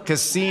Chumba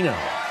Casino.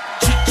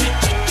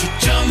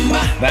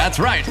 That's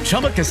right.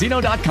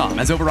 ChumbaCasino.com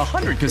has over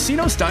 100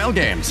 casino-style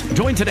games.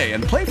 Join today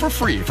and play for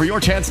free for your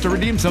chance to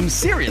redeem some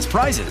serious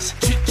prizes.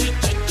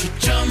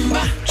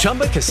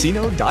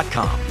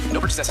 ChumbaCasino.com. No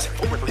purchase necessary.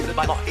 Void where prohibited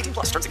by law. 18+.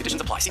 Terms and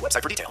conditions apply. See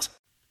website for details.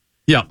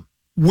 Yeah.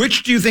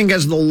 Which do you think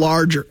has the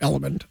larger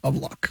element of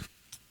luck?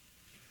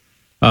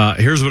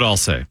 Here's what I'll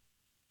say.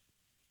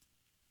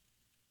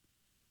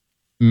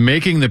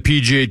 Making the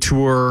PGA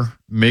Tour,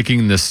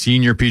 making the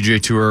senior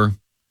PGA Tour,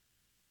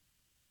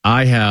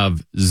 I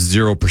have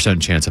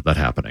 0% chance of that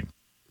happening.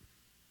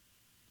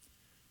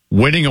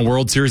 Winning a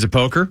World Series of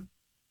Poker?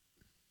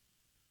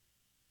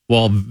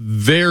 Well,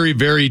 very,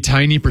 very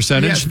tiny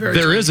percentage. Yes,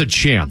 there is a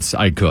chance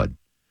I could.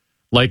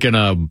 Like in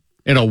a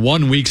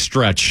 1 week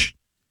stretch,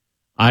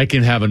 I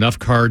can have enough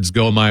cards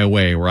go my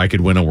way where I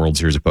could win a World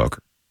Series of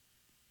Poker.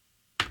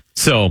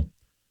 So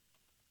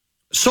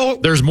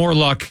there's more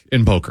luck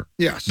in poker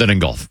than in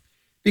golf.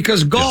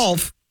 Because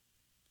golf,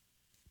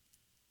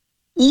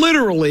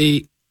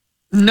 literally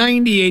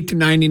 98 to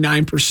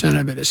 99%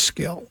 of it is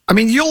skill. I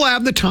mean, you'll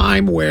have the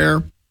time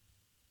where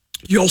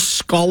you'll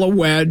scull a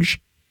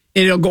wedge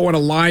and it'll go in a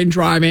line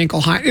drive ankle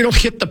high. It'll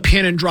hit the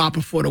pin and drop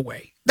a foot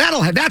away.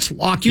 That's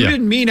luck. You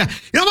didn't mean to.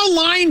 I'm a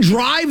line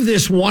drive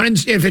this one, and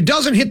if it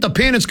doesn't hit the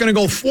pin, it's going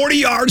to go 40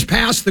 yards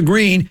past the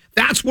green.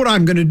 That's what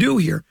I'm going to do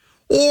here.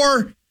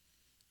 Or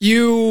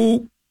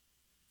you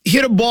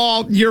hit a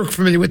ball. You're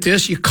familiar with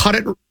this. You cut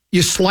it.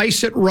 You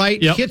slice it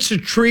right. Hits a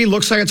tree.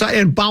 Looks like it's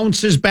and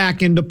bounces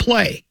back into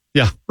play.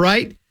 Yeah.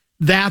 Right?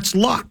 That's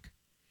luck.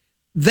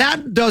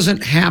 That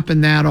doesn't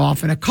happen that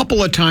often. A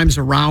couple of times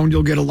around,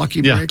 you'll get a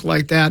lucky break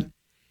like that.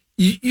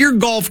 Your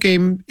golf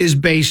game is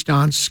based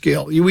on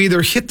skill. You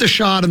either hit the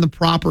shot in the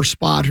proper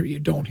spot or you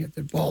don't hit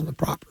the ball in the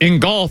proper spot. In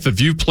golf, if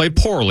you play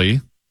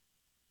poorly,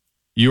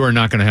 you are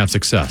not going to have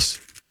success.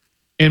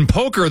 In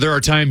poker, there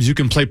are times you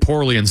can play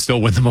poorly and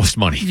still win the most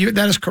money.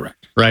 That is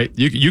correct. Right?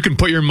 You can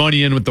put your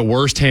money in with the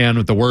worst hand,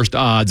 with the worst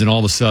odds, and all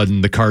of a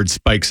sudden the card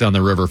spikes on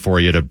the river for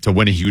you to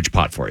win a huge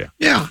pot for you.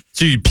 Yeah.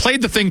 So you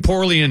played the thing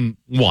poorly and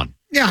won.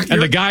 Yeah. And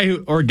the guy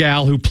or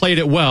gal who played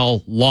it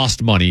well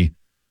lost money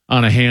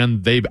on a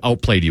hand they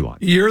outplayed you on.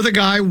 You're the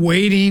guy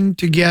waiting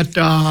to get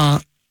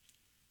the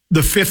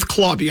fifth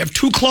club. You have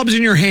 2 clubs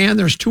in your hand.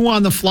 There's 2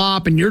 on the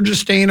flop, and you're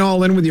just staying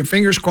all in with your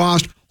fingers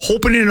crossed,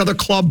 hoping another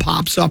club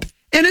pops up.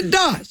 And it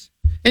does.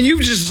 And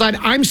you've just decided,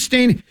 I'm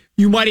staying.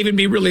 You might even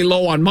be really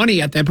low on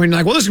money at that point. You're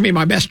like, well, this is going to be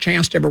my best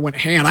chance to ever win a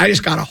hand. I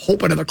just got to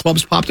hope another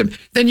club's popped up.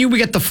 Then you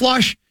get the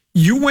flush.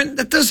 You went.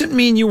 That doesn't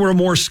mean you were a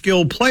more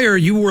skilled player.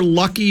 You were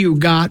lucky you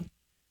got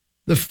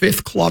the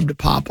 5th club to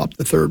pop up,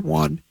 the 3rd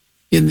one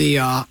in the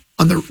on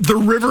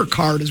the river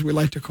card, as we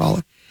like to call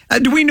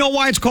it. Do we know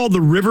why it's called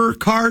the river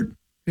card?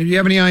 Do you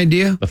have any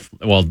idea?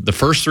 The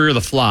first 3 are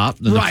the flop,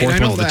 then the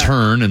 4th one's the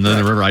turn, and then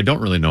the river. I don't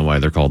really know why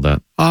they're called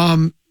that.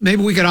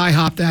 Maybe we could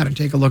IHOP that and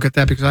take a look at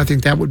that because I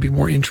think that would be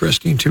more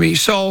interesting to me.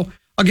 So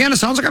Again, it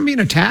sounds like I'm being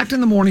attacked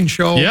in the morning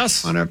show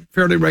on a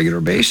fairly regular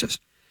basis.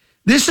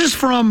 This is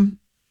from,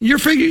 you're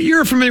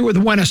familiar with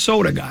the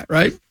Winnesota guy,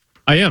 right?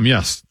 I am,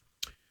 yes.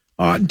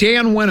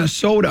 Dan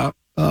Winnesota,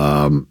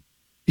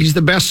 he's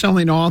the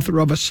best-selling author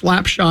of A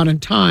Slapshot in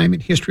Time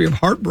and History of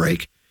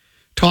Heartbreak,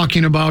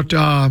 talking about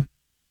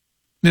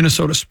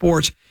Minnesota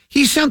sports.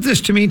 He sent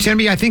this to me,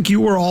 Timmy. I think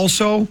you were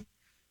also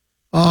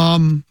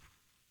on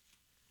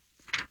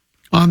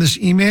this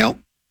email.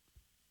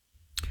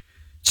 It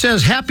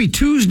says, Happy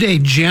Tuesday,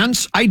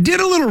 gents. I did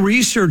a little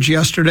research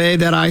yesterday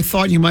that I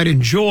thought you might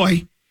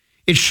enjoy.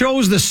 It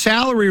shows the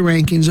salary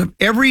rankings of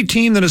every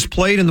team that has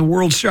played in the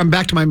World Series. I'm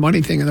back to my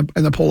money thing and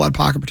the pull-out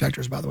pocket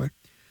protectors, by the way.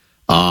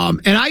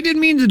 And I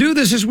didn't mean to do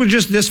this.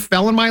 This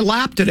fell in my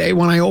lap today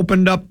when I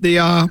opened up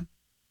the,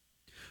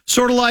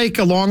 sort of like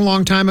a long,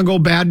 long time ago,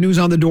 Bad News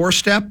on the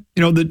Doorstep.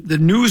 You know, the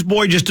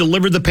newsboy just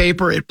delivered the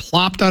paper. It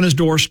plopped on his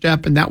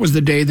doorstep, and that was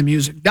the day the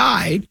music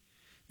died.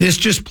 This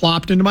just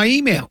plopped into my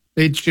email.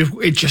 It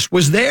just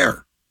was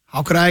there.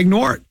 How could I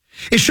ignore it?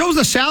 It shows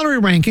the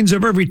salary rankings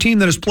of every team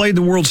that has played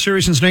the World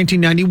Series since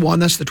 1991.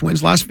 That's the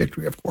Twins' last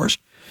victory, of course.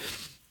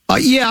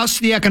 Yes,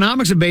 the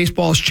economics of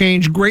baseball has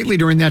changed greatly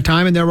during that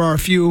time, and there are a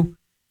few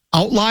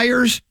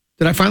outliers.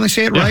 Did I finally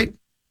say it right?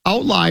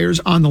 Outliers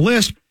on the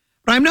list.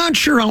 But I'm not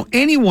sure how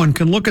anyone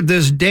can look at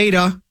this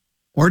data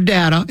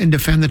and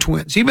defend the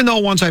Twins. Even though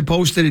once I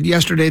posted it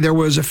yesterday, there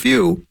was a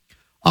few.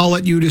 I'll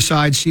let you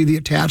decide. See the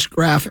attached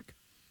graphic.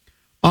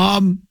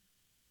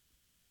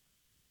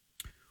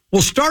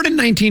 We'll start in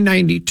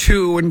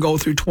 1992 and go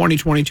through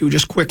 2022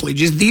 just quickly.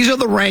 These are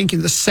the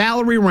ranking, the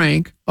salary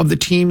rank of the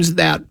teams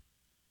that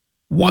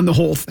won the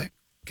whole thing.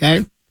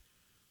 Okay,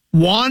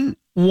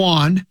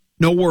 1-1,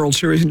 no World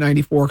Series in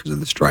 94 because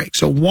of the strike.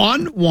 So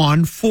 1-1,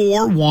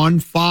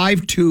 4-1,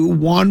 5-2,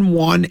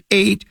 1-1,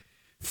 8,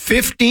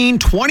 15,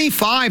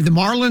 25. The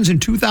Marlins in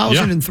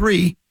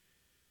 2003,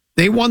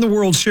 they won the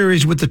World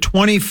Series with the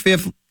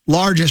 25th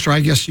largest, or I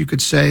guess you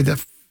could say the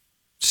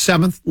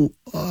 7th,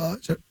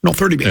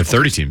 30 baseball.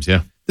 30 teams,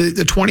 yeah. The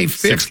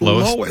 25th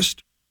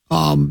lowest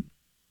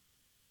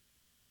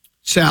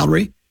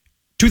salary.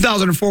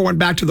 2004 went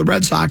back to the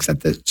Red Sox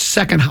at the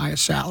second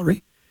highest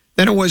salary.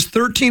 Then it was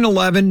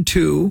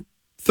 13-11-2,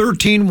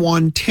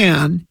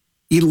 13-1-10,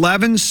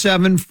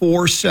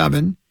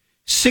 11-7-4-7,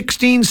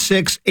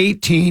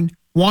 16-6-18,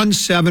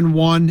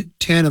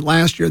 1-7-1-10, and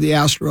last year the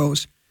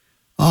Astros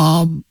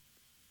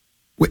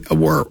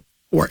were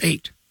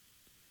 8.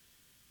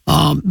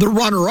 The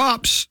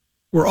runner-ups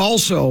were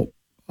also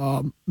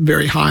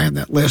very high on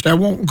that list. I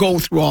won't go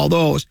through all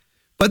those.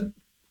 But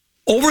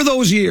over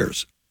those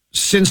years,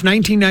 since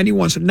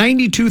 1991, so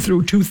 92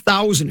 through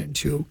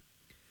 2002,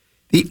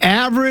 the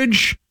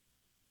average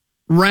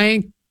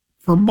rank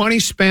for money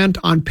spent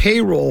on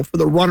payroll for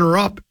the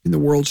runner-up in the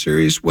World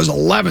Series was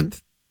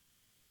 11th.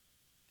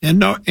 And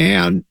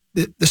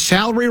the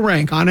salary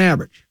rank on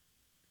average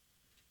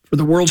for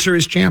the World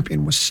Series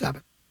champion was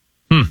 7th.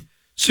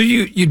 So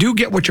you do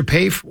get what you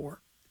pay for.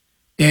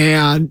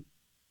 And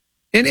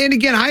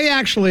again,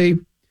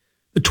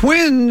 the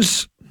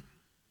Twins,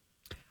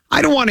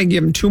 I don't want to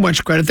give them too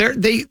much credit.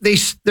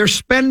 They're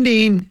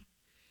spending,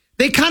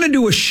 they kind of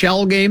do a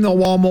shell game,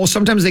 though, almost.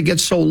 Sometimes they get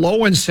so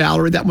low in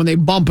salary that when they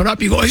bump it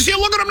up, you go, see,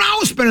 look at them now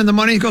spending the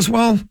money. He goes,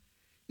 well,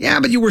 yeah,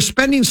 but you were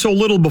spending so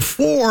little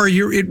before.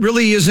 It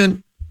really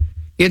isn't.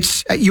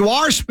 You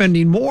are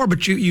spending more,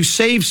 but you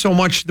save so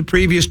much the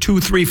previous 2,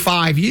 3,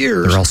 5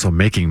 years. They're also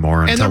making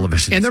more on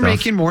television. And they're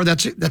making more.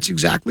 That's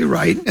exactly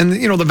right. And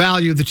the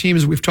value of the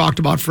teams we've talked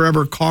about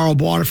forever. Carl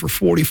bought it for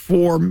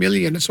 $44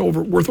 million. It's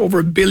worth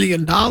over $1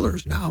 billion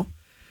now.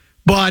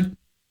 But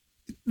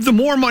the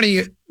more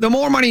money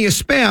you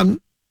spend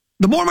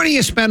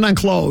on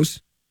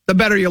clothes, the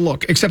better you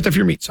look. Except if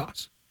you're meat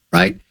sauce,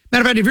 right?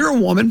 Matter of fact, if you're a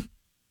woman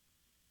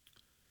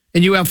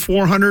and you have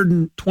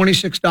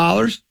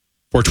 $426.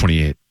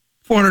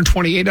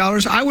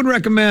 $428. I would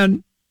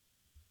recommend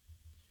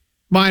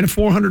buying a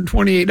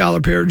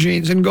 $428 pair of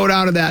jeans and go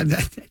down to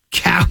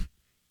that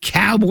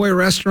cowboy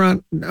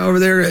restaurant over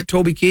there at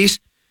Toby Keith's,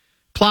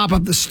 plop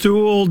up the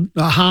stool,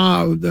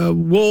 the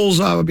wolves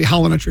will be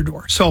howling at your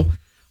door. So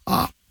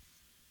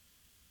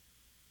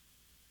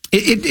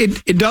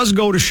it does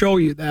go to show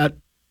you that.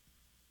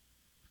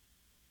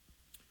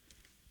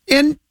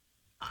 And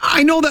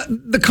I know that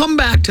the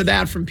comeback to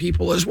that from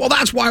people is, well,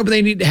 that's why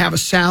they need to have a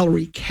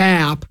salary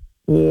cap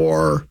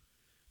and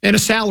a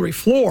salary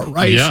floor,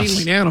 right? Yes. A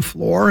ceiling and a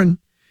floor. And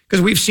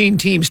because we've seen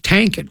teams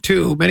tank it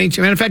too. Many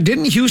teams. In fact,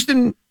 didn't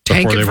Houston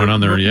tank before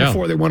it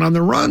before they went on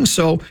their run?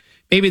 So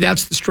maybe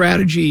that's the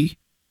strategy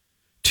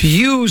to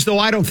use, though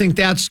I don't think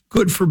that's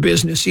good for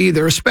business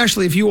either,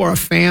 especially if you are a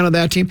fan of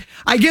that team.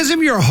 I guess if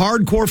you're a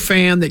hardcore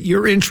fan that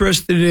you're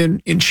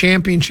interested in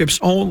championships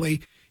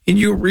only, and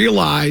you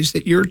realize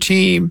that your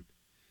team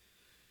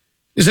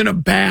is in a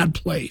bad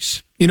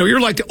place.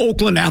 You're like the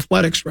Oakland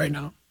Athletics right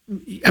now.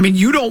 I mean,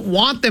 you don't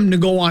want them to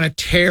go on a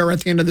tear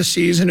at the end of the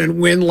season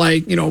and win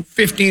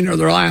 15 or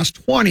their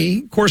last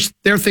 20. Of course,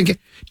 they're thinking,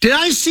 did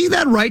I see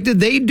that right? Did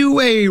they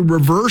do a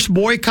reverse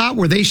boycott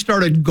where they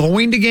started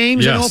going to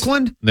games in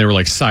Oakland? They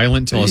were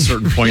silent till a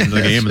certain point in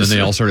the game, and then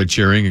they all started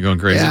cheering and going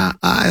crazy. Yeah,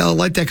 I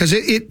like that because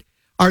is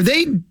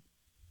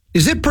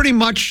it pretty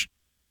much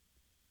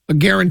a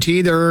guarantee?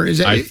 Is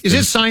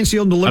it signed,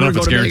 sealed, and delivered? I don't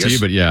know if it's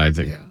guaranteed, but I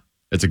think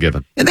it's a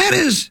given. And that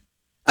is,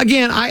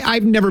 again,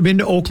 I've never been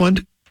to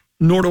Oakland,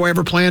 nor do I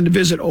ever plan to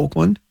visit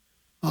Oakland.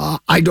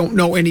 I don't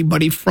know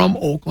anybody from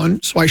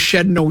Oakland, so I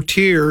shed no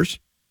tears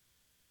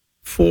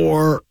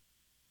for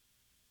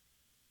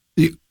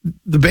the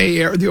Bay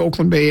Area, the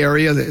Oakland Bay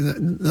Area,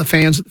 the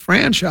fans of the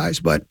franchise.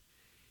 But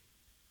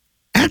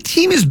that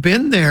team has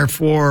been there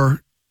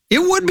for. It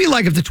would be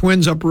like if the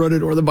Twins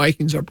uprooted or the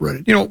Vikings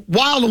uprooted.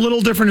 Wild, a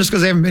little different just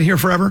because they haven't been here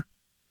forever.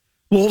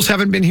 Wolves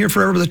haven't been here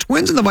forever. The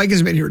Twins and the Vikings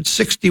have been here at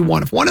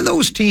 61. If one of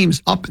those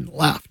teams up and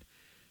left,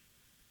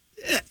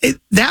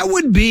 that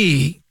would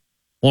be.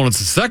 Well, it's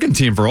the second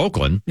team for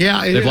Oakland.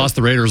 Yeah, they've lost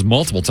the Raiders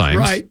multiple times.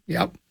 Right.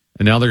 Yep.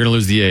 And now they're going to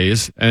lose the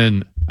A's.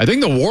 And I think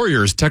the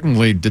Warriors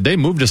technically did they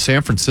move to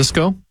San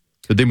Francisco?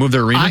 Did they move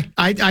their arena?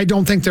 I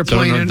don't think they're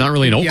playing. Not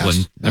really in Oakland.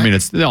 Yes. I mean,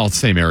 it's all the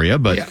same area,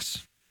 but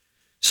yes.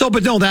 So,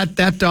 but no, that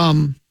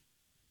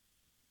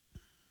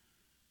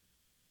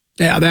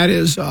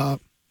is.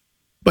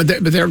 But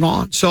they're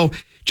gone. So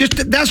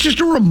that's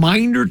just a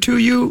reminder to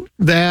you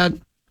that.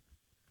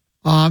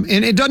 And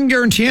it doesn't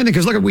guarantee anything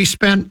because look, we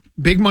spent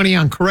big money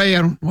on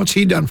Correa. What's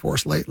he done for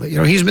us lately? He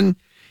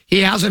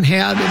hasn't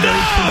had a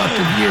very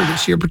productive year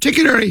this year,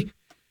 particularly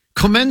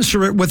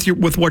commensurate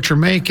with what you're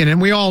making.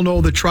 And we all know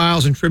the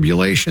trials and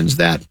tribulations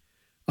that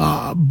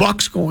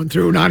Buck's going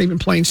through, not even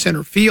playing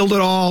center field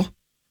at all.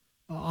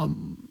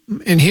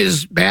 And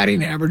his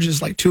batting average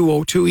is like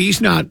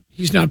 .202.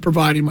 He's not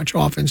providing much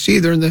offense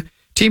either. And the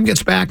team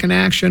gets back in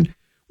action.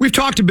 We've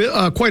talked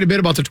quite a bit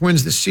about the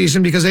Twins this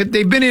season because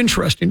they've been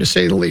interesting, to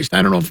say the least.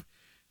 I don't know if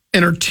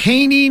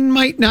entertaining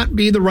might not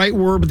be the right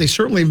word, but they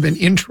certainly have been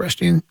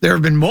interesting. There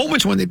have been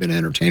moments when they've been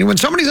entertaining. When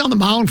somebody's on the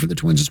mound for the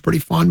Twins, it's pretty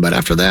fun. But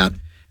after that,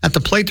 at the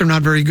plate, they're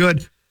not very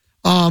good.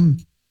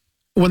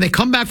 When they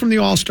come back from the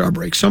All-Star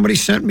break, somebody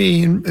sent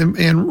me,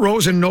 and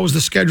Rosen knows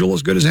the schedule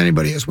as good as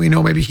anybody, as we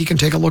know. Maybe he can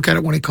take a look at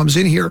it when he comes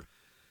in here,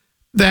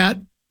 that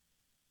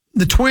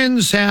the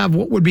Twins have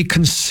what would be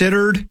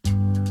considered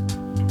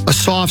a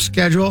soft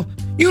schedule.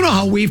 You know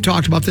how we've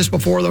talked about this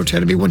before, though,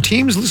 Ted. When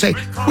teams say,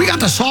 we got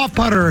the soft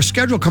part of our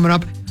schedule coming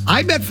up,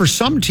 I bet for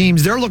some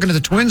teams, they're looking at the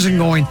Twins and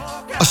going,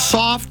 a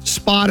soft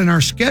spot in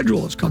our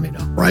schedule is coming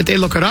up, right? They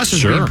look at us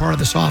as being part of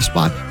the soft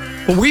spot.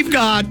 But we've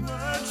got,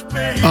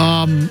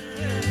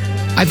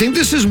 I think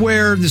this is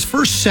where this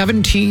first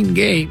 17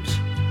 games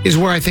is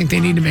where I think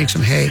they need to make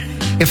some hay.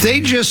 If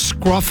they just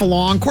scruff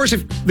along, of course,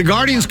 if the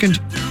Guardians can,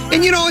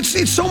 and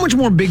it's so much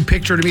more big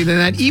picture to me than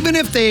that. Even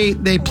if they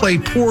play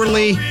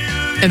poorly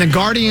and the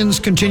Guardians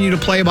continue to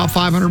play about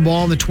 500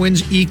 ball and the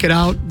Twins eke it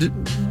out,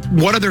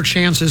 what are their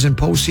chances in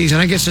postseason?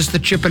 I guess it's the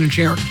chip and a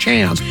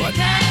chance, but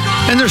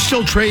and there's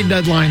still trade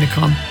deadline to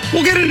come.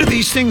 We'll get into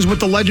these things with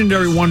the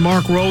legendary one,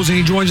 Mark Rose, and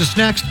he joins us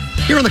next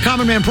here on the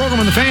Common Man program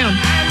on The Fan.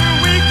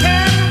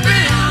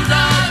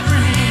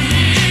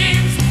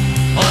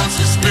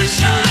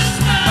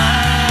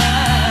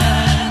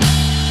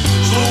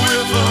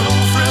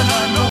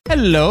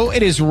 Hello,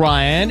 it is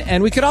Ryan,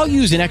 and we could all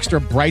use an extra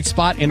bright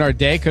spot in our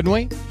day, couldn't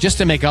we? Just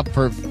to make up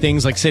for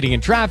things like sitting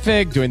in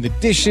traffic, doing the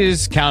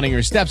dishes, counting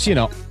your steps,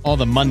 all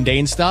the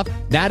mundane stuff.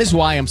 That is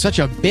why I'm such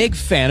a big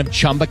fan of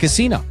Chumba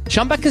Casino.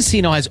 Chumba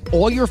Casino has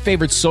all your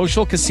favorite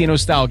social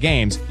casino-style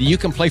games that you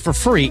can play for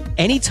free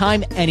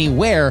anytime,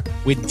 anywhere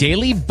with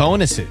daily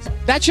bonuses.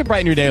 That should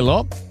brighten your day a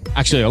little.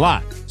 Actually, a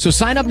lot. So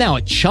sign up now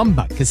at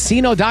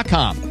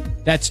ChumbaCasino.com.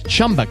 That's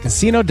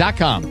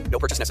ChumbaCasino.com. No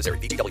purchase necessary.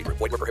 VGW Group.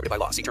 Void where prohibited by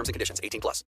law. See terms and conditions. 18+.